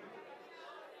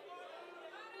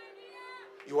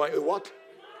 You are a what?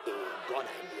 A God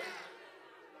idea.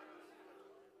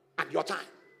 And your time.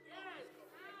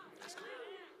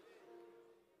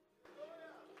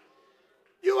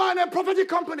 You are in a prophetic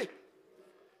company.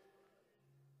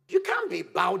 You can't be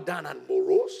bowed down and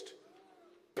morosed.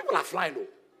 People are flying over.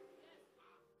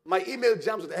 My email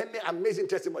jams with amazing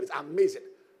testimonies. Amazing.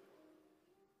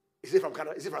 Is it from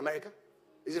Canada? Is it from America?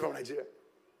 Is it from Nigeria?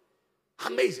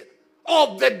 Amazing.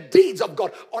 Of the deeds of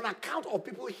God on account of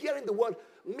people hearing the word,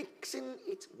 mixing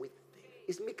it with faith.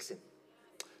 It's mixing.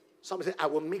 Somebody say, I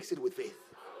will mix it with faith.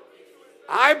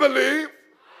 I believe.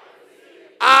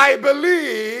 I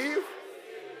believe.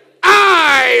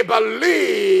 I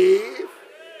believe.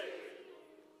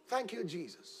 Thank you,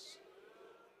 Jesus.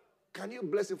 Can you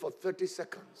bless him for 30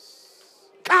 seconds?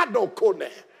 Kado kone.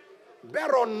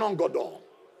 Bero nongodo.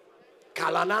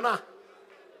 Kalanana.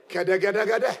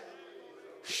 Kedegedegede.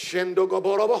 Shendo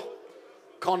goborobo.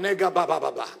 Konega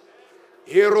bababa.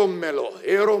 Hero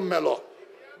melo.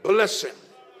 Bless him.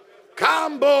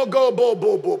 Kambo go bo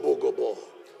bo bo bo go bo.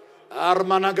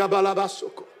 Armanaga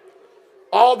balabasoko.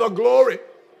 All the glory.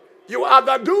 You are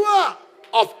the doer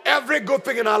of every good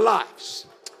thing in our lives.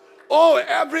 Oh,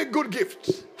 every good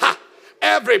gift. Ha!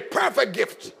 Every perfect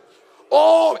gift.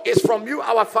 Oh, is from you,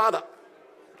 our Father.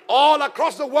 All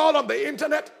across the world on the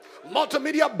internet,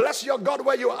 multimedia, bless your God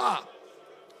where you are.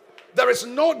 There is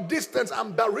no distance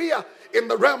and barrier in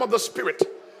the realm of the Spirit.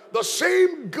 The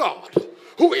same God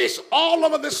who is all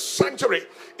over this sanctuary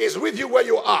is with you where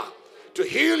you are. To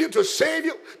heal you, to save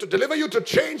you, to deliver you, to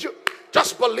change you.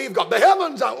 Just believe God. The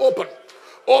heavens are open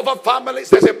over families.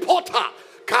 There's a porter.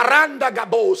 Karanda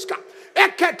gaboska.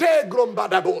 Ekete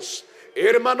grumbadabos.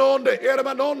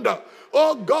 Irmanonda.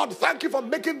 Oh God, thank you for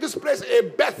making this place a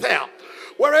Bethel,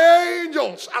 where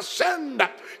angels ascend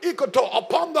Ikoto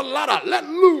upon the ladder, let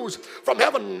loose from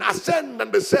heaven, ascend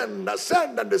and descend,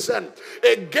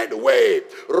 a gateway,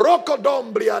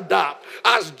 Rokodombriada.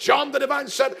 As John the Divine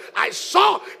said, I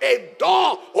saw a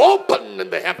door open in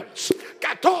the heavens,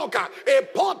 Katoka, a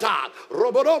portal,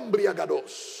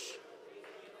 Robodombriagados,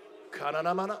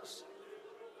 Kananamanas,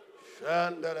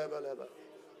 Shandelebeleba.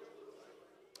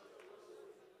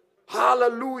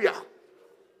 Hallelujah.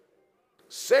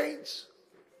 Saints,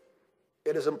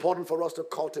 it is important for us to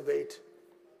cultivate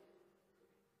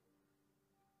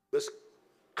this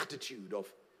attitude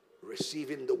of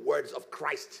receiving the words of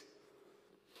Christ,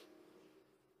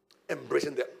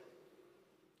 embracing them,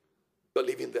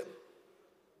 believing them,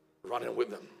 running with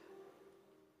them.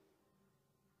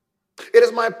 It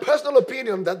is my personal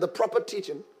opinion that the proper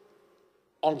teaching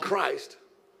on Christ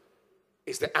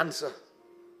is the answer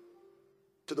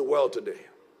to the world today,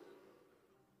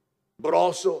 but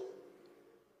also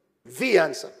the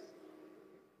answer,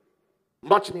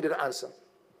 much needed answer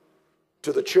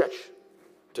to the church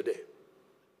today.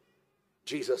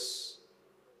 Jesus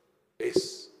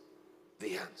is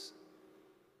the answer.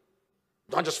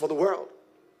 Not just for the world,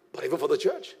 but even for the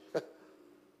church.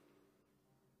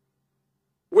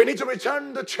 We need to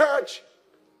return the church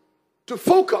to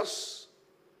focus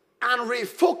and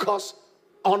refocus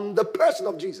on the person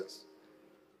of Jesus.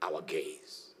 Our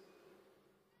gaze.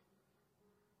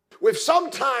 We've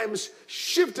sometimes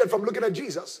shifted from looking at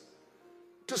Jesus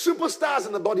to superstars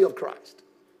in the body of Christ.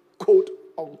 Quote,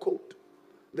 unquote.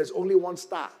 There's only one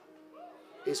star.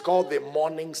 It's called the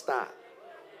morning star.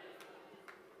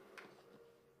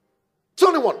 It's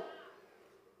only one.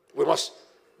 must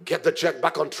get the church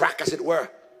back on track, as it were,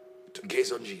 to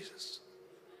gaze on Jesus.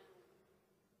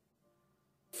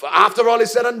 For after all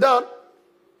is said and done,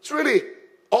 it's really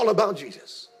all about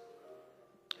Jesus.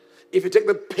 If you take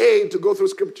the pain to go through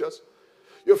scriptures,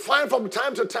 you'll find from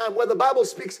time to time where the Bible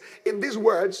speaks in these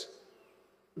words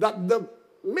that the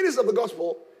ministers of the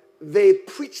gospel, they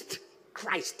preached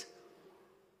Christ.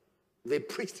 They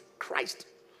preached Christ.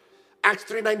 Acts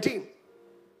 3:19.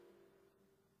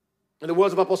 In the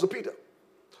words of Apostle Peter.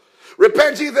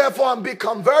 Repent ye therefore and be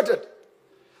converted,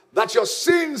 that your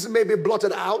sins may be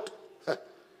blotted out,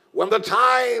 when the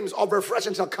times of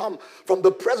refreshing shall come from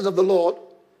the presence of the Lord,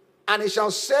 and he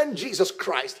shall send Jesus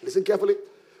Christ, listen carefully,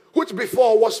 which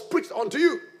before was preached unto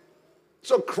you.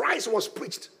 So Christ was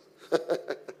preached.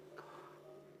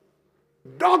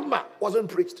 Dogma wasn't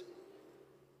preached.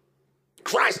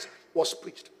 Christ was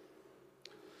preached.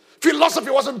 Philosophy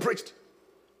wasn't preached.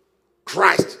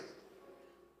 Christ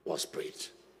was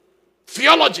preached.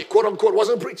 Theology, quote unquote,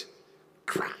 wasn't preached.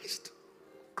 Christ.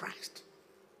 Christ.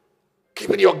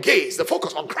 Keeping your gaze, the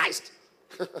focus on Christ.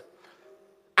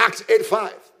 Acts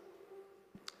 8:5.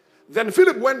 Then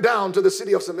Philip went down to the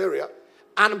city of Samaria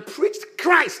and preached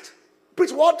Christ.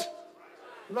 Preached what?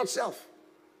 Not self.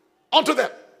 Unto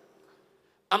them.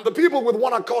 And the people with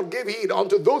one accord gave heed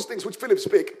unto those things which Philip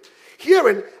spake,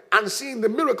 hearing and seeing the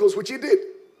miracles which he did.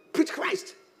 Preach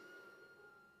Christ.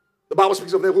 The Bible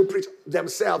speaks of them who preach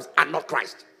themselves and not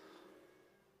Christ.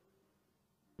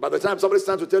 By the time somebody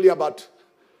stands to tell you about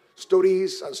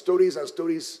stories and stories and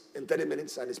stories in 30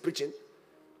 minutes and is preaching,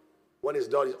 when it's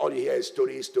done, all you hear is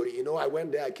story, story. You know, I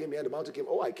went there, I came here, the mountain came.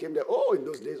 Oh, I came there. Oh, in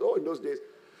those days. Oh, in those days.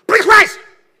 Preach Christ!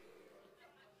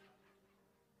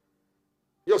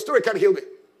 Your story can't heal me.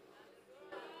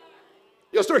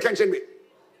 Your story can't change me.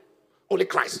 Only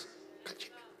Christ can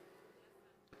change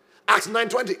me. Acts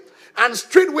 9:20. And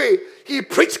straightway he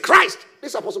preached Christ.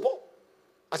 This is Apostle Paul,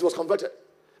 as he was converted.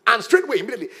 And straightway,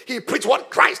 immediately, he preached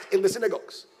what? Christ in the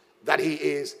synagogues. That he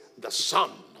is the Son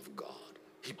of God.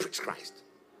 He preached Christ.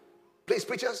 Please,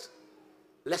 preachers,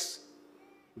 let's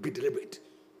be deliberate.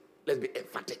 Let's be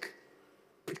emphatic.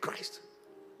 Preach Christ.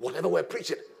 Whatever we're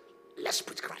preaching, let's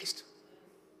preach Christ.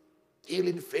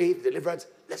 Healing, faith, deliverance,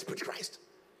 let's preach Christ.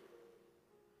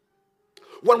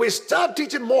 When we start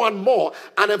teaching more and more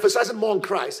and emphasizing more on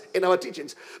Christ in our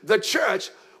teachings, the church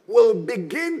will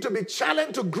begin to be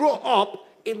challenged to grow up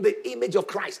in the image of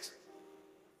Christ.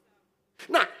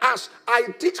 Now, as I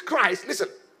teach Christ, listen,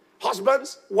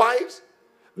 husbands, wives,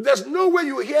 there's no way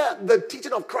you hear the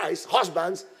teaching of Christ,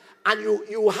 husbands, and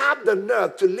you have the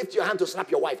nerve to lift your hand to slap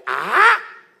your wife.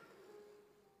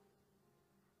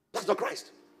 That's not Christ.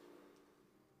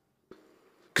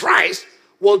 Christ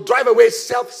will drive away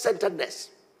self-centeredness.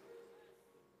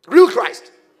 Real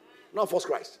Christ, not false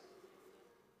Christ.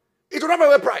 It will drive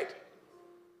away pride.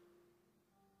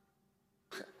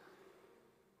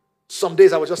 Some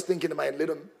days I was just thinking in my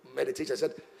little meditation, I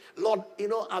said, Lord, you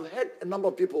know, I've heard a number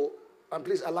of people, and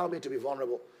please allow me to be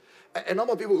vulnerable, a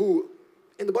number of people who,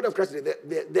 in the body of Christ today,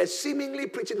 they're seemingly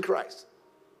preaching Christ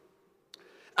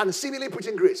and seemingly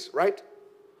preaching grace, right?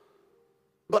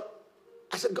 But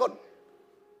I said, God,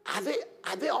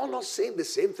 are they all not saying the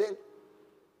same thing?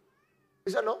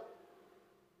 Is that no?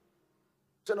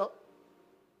 Is that no?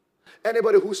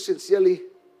 Anybody who sincerely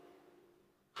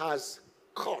has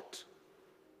caught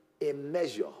a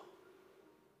measure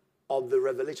of the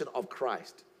revelation of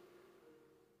Christ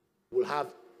will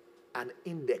have an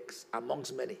index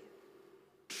amongst many.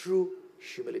 True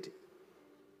humility.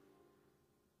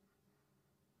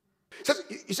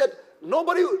 He said,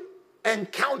 nobody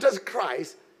encounters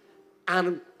Christ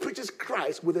and preaches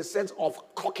Christ with a sense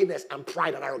of cockiness and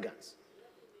pride and arrogance.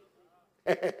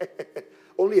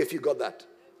 Only if you got that.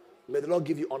 May the Lord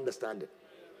give you understanding.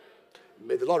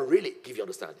 May the Lord really give you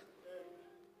understanding.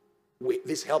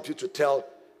 This helps you to tell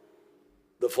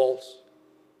the false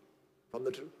from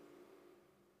the true.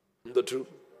 From the true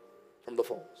from the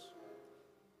false.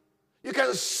 You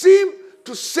can seem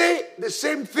to say the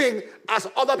same thing as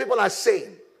other people are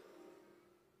saying.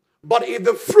 But if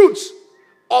the fruits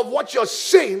of what you're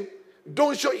saying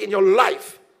don't show in your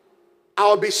life,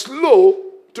 I'll be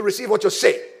slow to receive what you're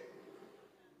saying.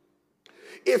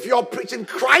 If you're preaching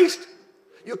Christ,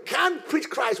 you can't preach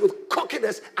Christ with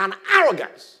cockiness and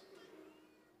arrogance.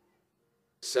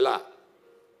 Selah.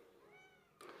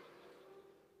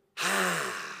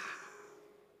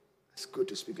 It's good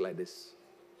to speak like this.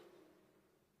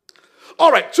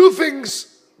 All right, two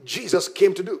things Jesus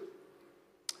came to do.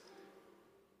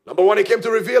 Number one, he came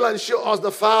to reveal and show us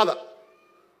the Father.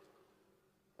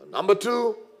 Number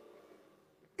two,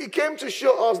 he came to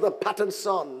show us the pattern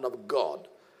Son of God.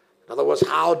 In other words,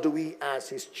 how do we as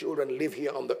his children live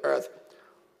here on the earth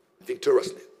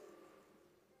victoriously?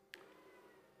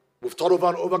 We've thought over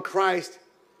and over, Christ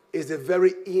is the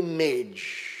very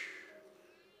image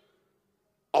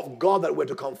of God that we're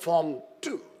to conform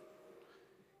to.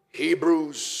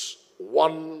 Hebrews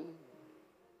 1:1.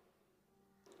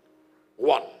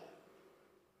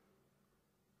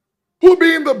 Who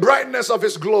being the brightness of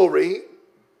his glory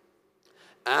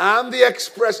and the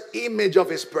express image of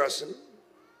his person,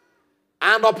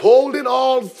 and upholding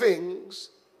all things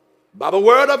by the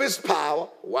word of his power.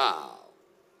 Wow.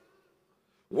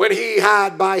 When he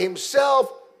had by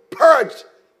himself purged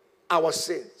our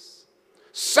sins,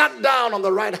 sat down on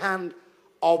the right hand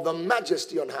of the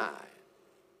majesty on high.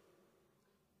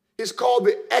 He's called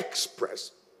the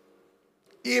express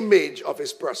image of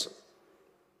his person.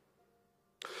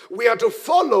 We are to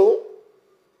follow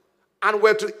and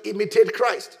we're to imitate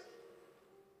Christ.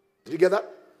 Did you get that?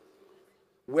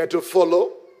 We're to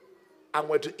follow and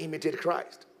we're to imitate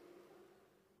Christ.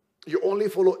 You only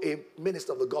follow a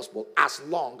minister of the gospel as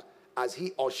long as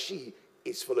he or she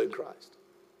is following Christ.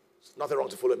 There's nothing wrong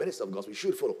to follow a minister of the gospel. You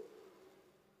should follow.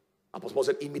 Apostle Paul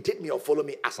said, imitate me or follow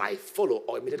me as I follow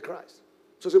or imitate Christ.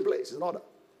 So it's in place, it's in order.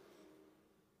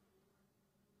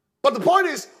 But the point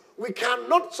is, we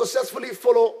cannot successfully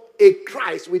follow a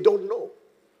Christ we don't know.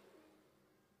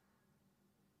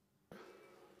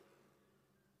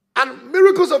 And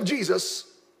miracles of Jesus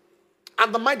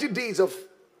and the mighty deeds of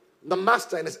the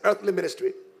Master in his earthly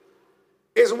ministry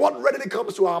is what readily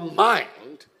comes to our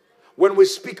mind when we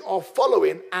speak of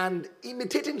following and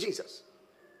imitating Jesus.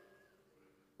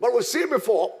 But we've seen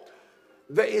before,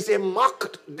 there is a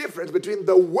marked difference between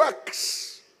the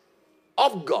works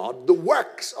of God, the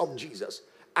works of Jesus,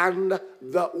 and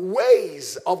the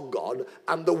ways of God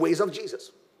and the ways of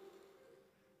Jesus.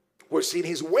 We've seen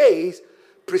his ways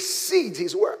precedes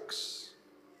his works.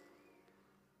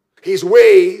 His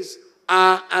ways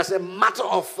are, as a matter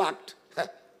of fact,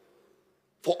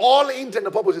 for all intent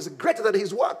and purposes, greater than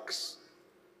his works.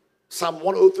 Psalm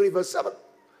 103 verse 7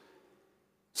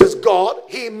 says, God,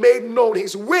 he made known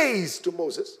his ways to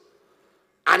Moses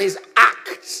and his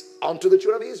acts unto the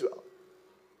children of Israel.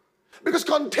 Because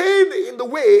contained in the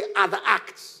way are the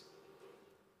acts.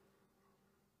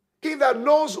 He that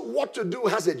knows what to do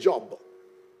has a job.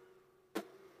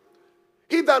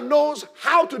 He that knows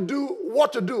how to do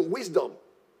what to do, wisdom,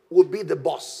 will be the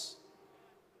boss.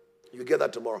 You get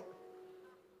that tomorrow.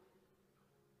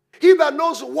 He that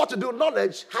knows what to do,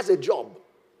 knowledge, has a job.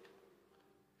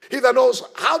 He that knows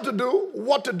how to do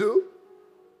what to do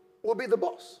will be the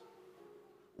boss.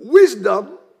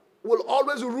 Wisdom will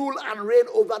always rule and reign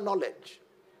over knowledge.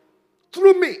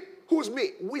 Through me. Who's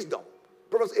me? Wisdom.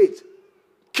 Proverbs 8.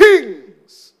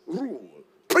 Kings rule.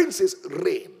 Princes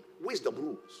reign. Wisdom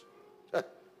rules.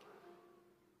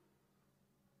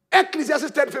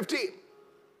 Ecclesiastes 10:15.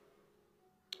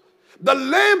 The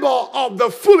labor of the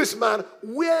foolish man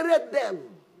wearied them,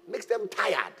 makes them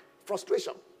tired,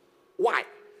 frustration. Why?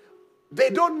 They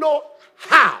don't know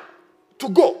how to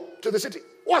go to the city.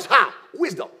 What's how?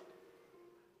 Wisdom.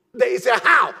 There is a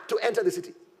how to enter the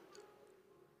city.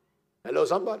 Hello,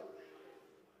 somebody?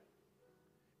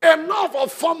 Enough of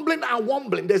fumbling and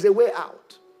wumbling. There's a way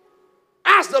out.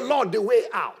 Ask the Lord the way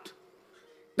out.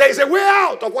 There is a way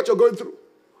out of what you're going through.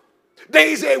 There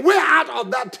is a way out of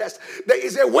that test. There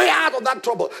is a way out of that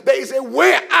trouble. There is a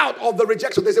way out of the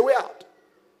rejection. There's a way out.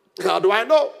 How do I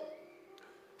know?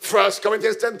 1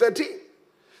 Corinthians 10:13.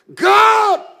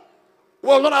 God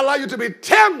will not allow you to be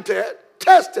tempted,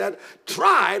 tested,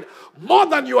 tried more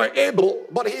than you are able,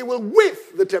 but he will,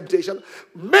 with the temptation,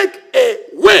 make a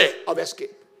way of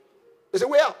escape. There's a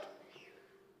way out.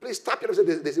 Please tap yourself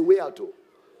and say, there's a way out too.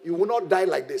 You will not die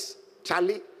like this.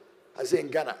 Charlie, I say in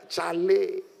Ghana,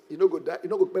 Charlie, you know go die, you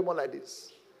know go pay more like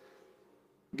this.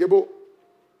 Gebo.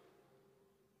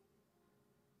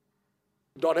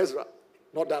 Don Ezra.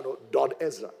 Not that, no, Don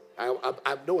Ezra.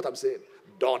 I know what I'm saying.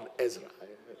 Don Ezra.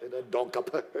 Don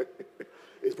Kappa.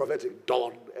 It's prophetic.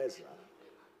 Don Ezra.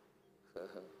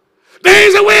 There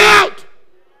is a way out.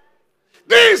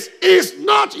 This is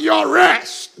not your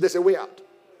rest. There's a way out.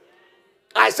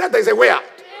 I said there's a way out.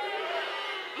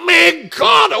 May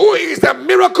God, who is the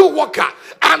miracle worker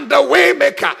and the way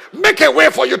maker, make a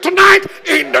way for you tonight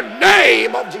in the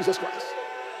name of Jesus Christ.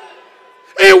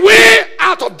 A way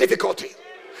out of difficulty.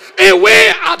 A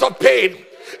way out of pain.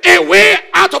 A way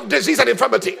out of disease and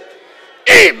infirmity.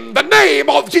 In the name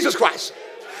of Jesus Christ.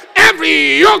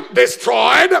 Every yoke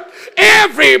destroyed,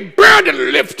 every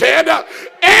burden lifted,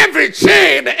 every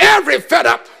chain, every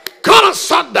fetter cut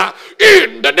asunder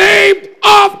in the name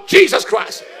of Jesus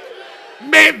Christ.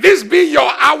 May this be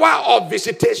your hour of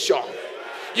visitation.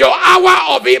 your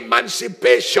hour of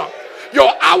emancipation,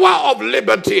 your hour of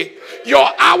liberty, your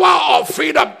hour of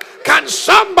freedom. Can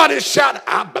somebody shout,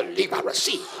 I believe I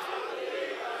receive?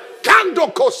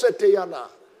 Kando koseteyana.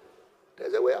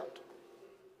 There's a way out.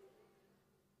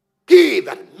 He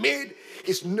that made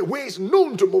his ways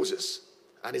known to Moses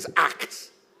and his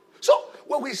acts. So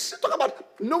when we talk about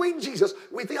knowing Jesus,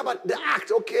 we think about the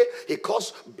act. Okay, he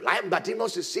caused blind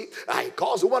Bartimaeus to see. He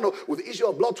caused the one with the issue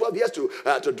of blood 12 years to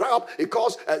dry up. He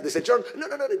caused the centurion. No.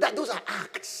 Those are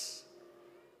acts.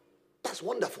 That's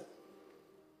wonderful.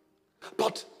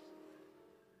 But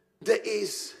there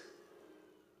is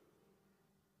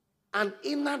an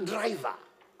inner driver,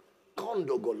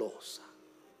 Kondo Golosa.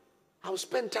 I'll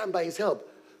spend time by his help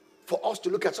for us to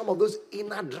look at some of those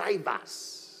inner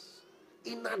drivers.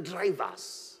 Inner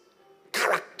drivers,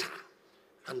 character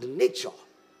and nature,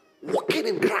 walking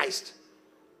in Christ,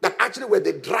 that actually were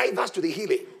the drivers to the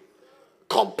healing.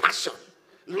 Compassion,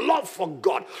 love for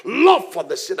God, love for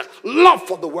the sinner, love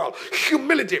for the world,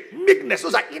 humility, meekness.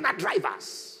 Those are inner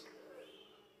drivers.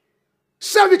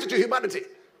 Servitude to humanity,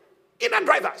 inner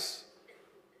drivers.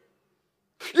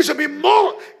 You should be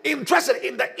more interested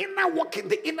in the inner walking,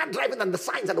 the inner driving, than the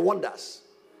signs and the wonders.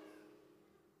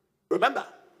 Remember,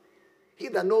 he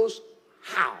that knows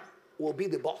how will be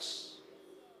the boss.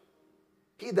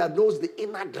 He that knows the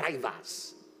inner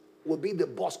drivers will be the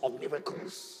boss of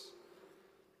miracles.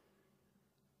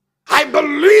 I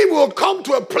believe we'll come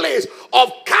to a place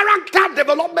of character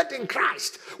development in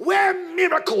Christ where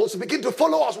miracles begin to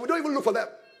follow us. We don't even look for them.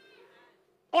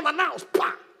 Unannounced,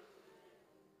 bam.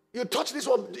 You touch this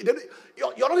one,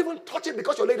 you're not even touching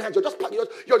because you're laying hands. You're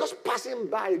just passing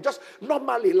by, just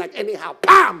normally, like anyhow.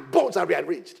 Bam! Bones are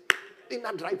rearranged.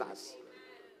 Inner drivers.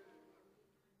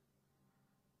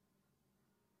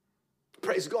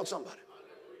 Praise God, somebody.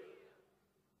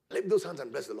 Lift those hands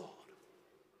and bless the Lord.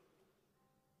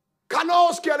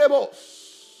 Kanos queremos.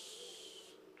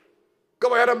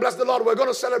 Go ahead and bless the Lord. We're going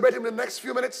to celebrate him in the next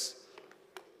few minutes.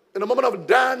 In a moment of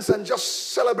dance and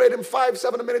just celebrate him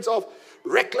 5-7 minutes of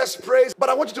reckless praise. But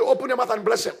I want you to open your mouth and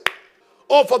bless him.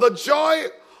 Oh, for the joy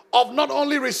of not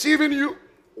only receiving you,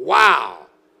 wow,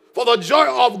 for the joy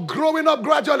of growing up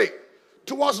gradually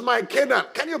towards my Canaan.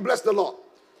 Can you bless the Lord?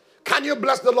 Can you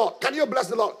bless the Lord? Can you bless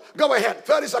the Lord? Go ahead,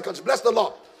 30 seconds, bless the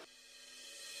Lord.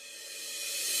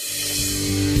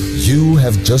 You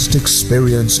have just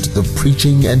experienced the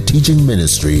preaching and teaching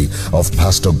ministry of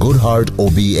Pastor Goodheart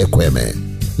Obi Ekweme,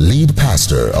 lead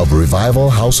pastor of Revival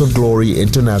House of Glory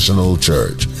International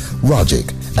Church,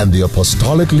 Rogic, and the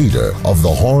apostolic leader of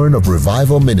the Horn of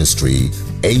Revival Ministry,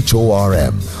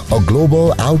 HORM, a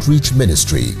global outreach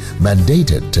ministry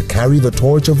mandated to carry the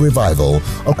torch of revival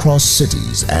across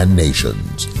cities and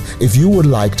nations. If you would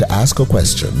like to ask a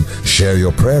question, share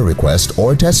your prayer request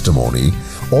or testimony,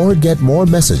 or get more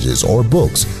messages or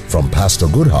books from Pastor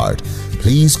Goodheart,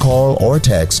 please call or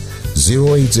text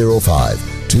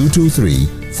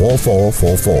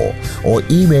 0805-223-4444 or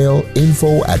email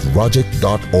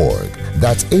info@rogic.org.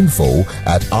 That's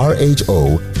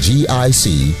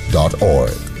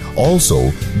info@rhogic.org.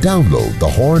 Also, download the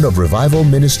Horn of Revival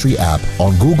Ministry app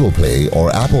on Google Play or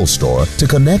Apple Store to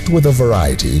connect with a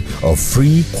variety of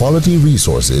free quality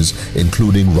resources,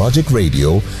 including Rogic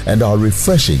Radio and our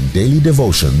refreshing daily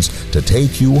devotions to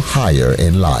take you higher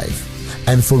in life.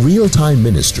 And for real-time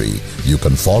ministry, you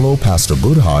can follow Pastor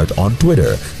Goodheart on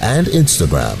Twitter and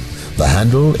Instagram. The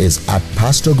handle is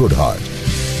 @Pastor Goodheart.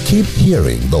 Keep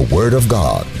hearing the Word of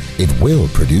God. It will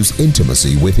produce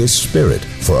intimacy with His Spirit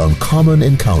for uncommon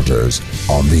encounters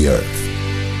on the earth.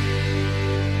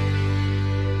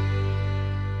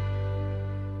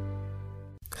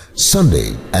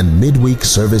 Sunday and midweek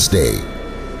service day.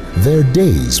 They're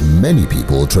days many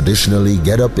people traditionally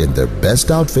get up in their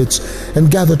best outfits and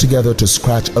gather together to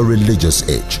scratch a religious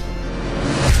itch.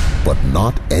 But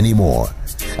not anymore.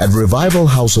 At Revival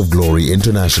House of Glory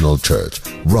International Church,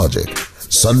 Rogic,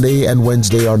 Sunday and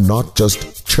Wednesday are not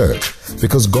just church,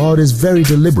 because God is very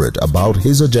deliberate about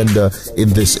His agenda in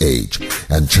this age,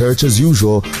 and church as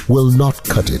usual will not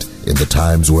cut it in the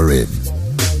times we're in.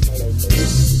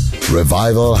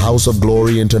 Revival House of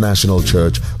Glory International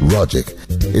Church, Rogic,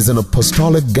 is an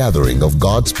apostolic gathering of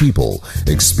God's people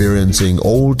experiencing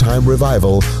old-time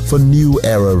revival for new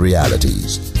era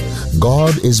realities.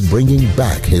 God is bringing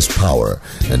back His power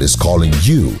and is calling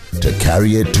you to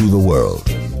carry it to the world.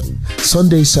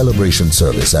 Sunday celebration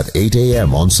service at 8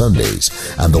 a.m. on Sundays,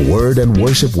 and the Word and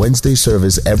Worship Wednesday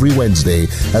service every Wednesday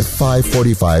at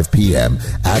 5:45 p.m.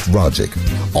 at Rogic.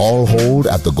 All hold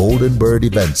at the Golden Bird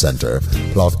Event Center,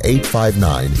 plot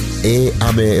 859 A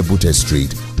Ame Ebute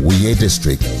Street, Wuye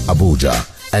District, Abuja.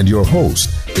 And your host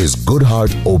is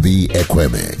Goodheart Obi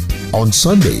Ekweme. On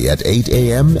Sunday at 8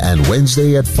 a.m. and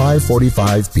Wednesday at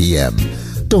 5:45 p.m.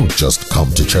 Don't just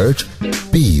come to church,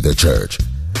 be the church.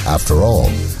 After all,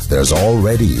 there's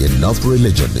already enough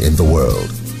religion in the world.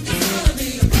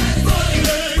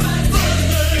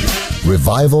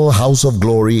 Revival House of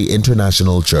Glory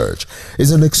International Church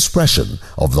is an expression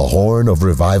of the Horn of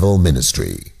Revival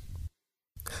ministry.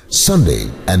 Sunday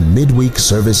and midweek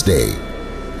service day.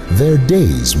 They're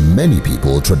days many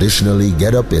people traditionally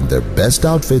get up in their best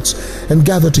outfits and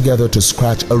gather together to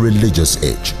scratch a religious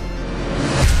itch.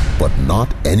 But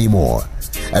not anymore.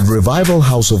 At Revival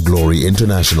House of Glory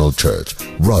International Church,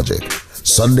 Rogic,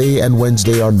 Sunday and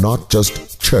Wednesday are not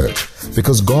just church,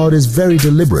 because God is very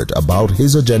deliberate about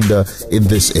His agenda in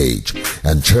this age,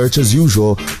 and church as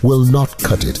usual will not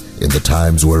cut it in the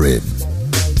times we're in.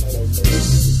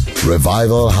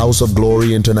 Revival House of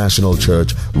Glory International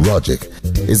Church, Rogic,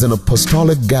 is an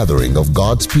apostolic gathering of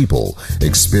God's people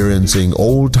experiencing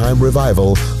old-time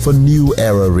revival for new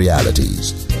era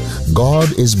realities.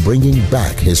 God is bringing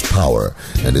back His power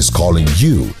and is calling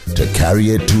you to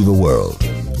carry it to the world.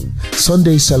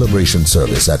 Sunday celebration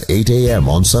service at 8 a.m.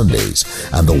 on Sundays,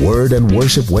 and the Word and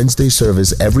Worship Wednesday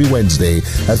service every Wednesday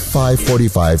at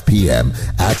 5:45 p.m.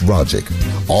 at Rogic.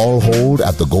 All hold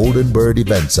at the Golden Bird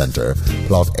Event Center,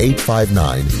 plot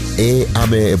 859 A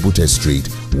Ame Ebute Street,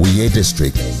 Wuye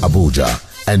District, Abuja.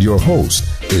 And your host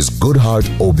is Goodheart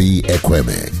Obi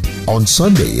Ekweme. On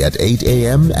Sunday at 8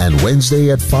 a.m. and Wednesday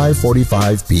at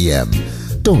 5:45 p.m.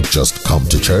 Don't just come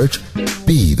to church,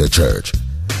 be the church.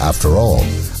 After all,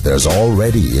 there's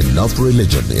already enough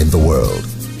religion in the world.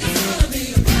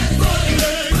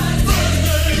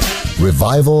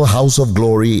 Revival House of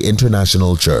Glory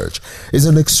International Church is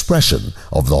an expression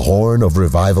of the Horn of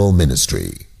Revival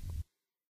ministry.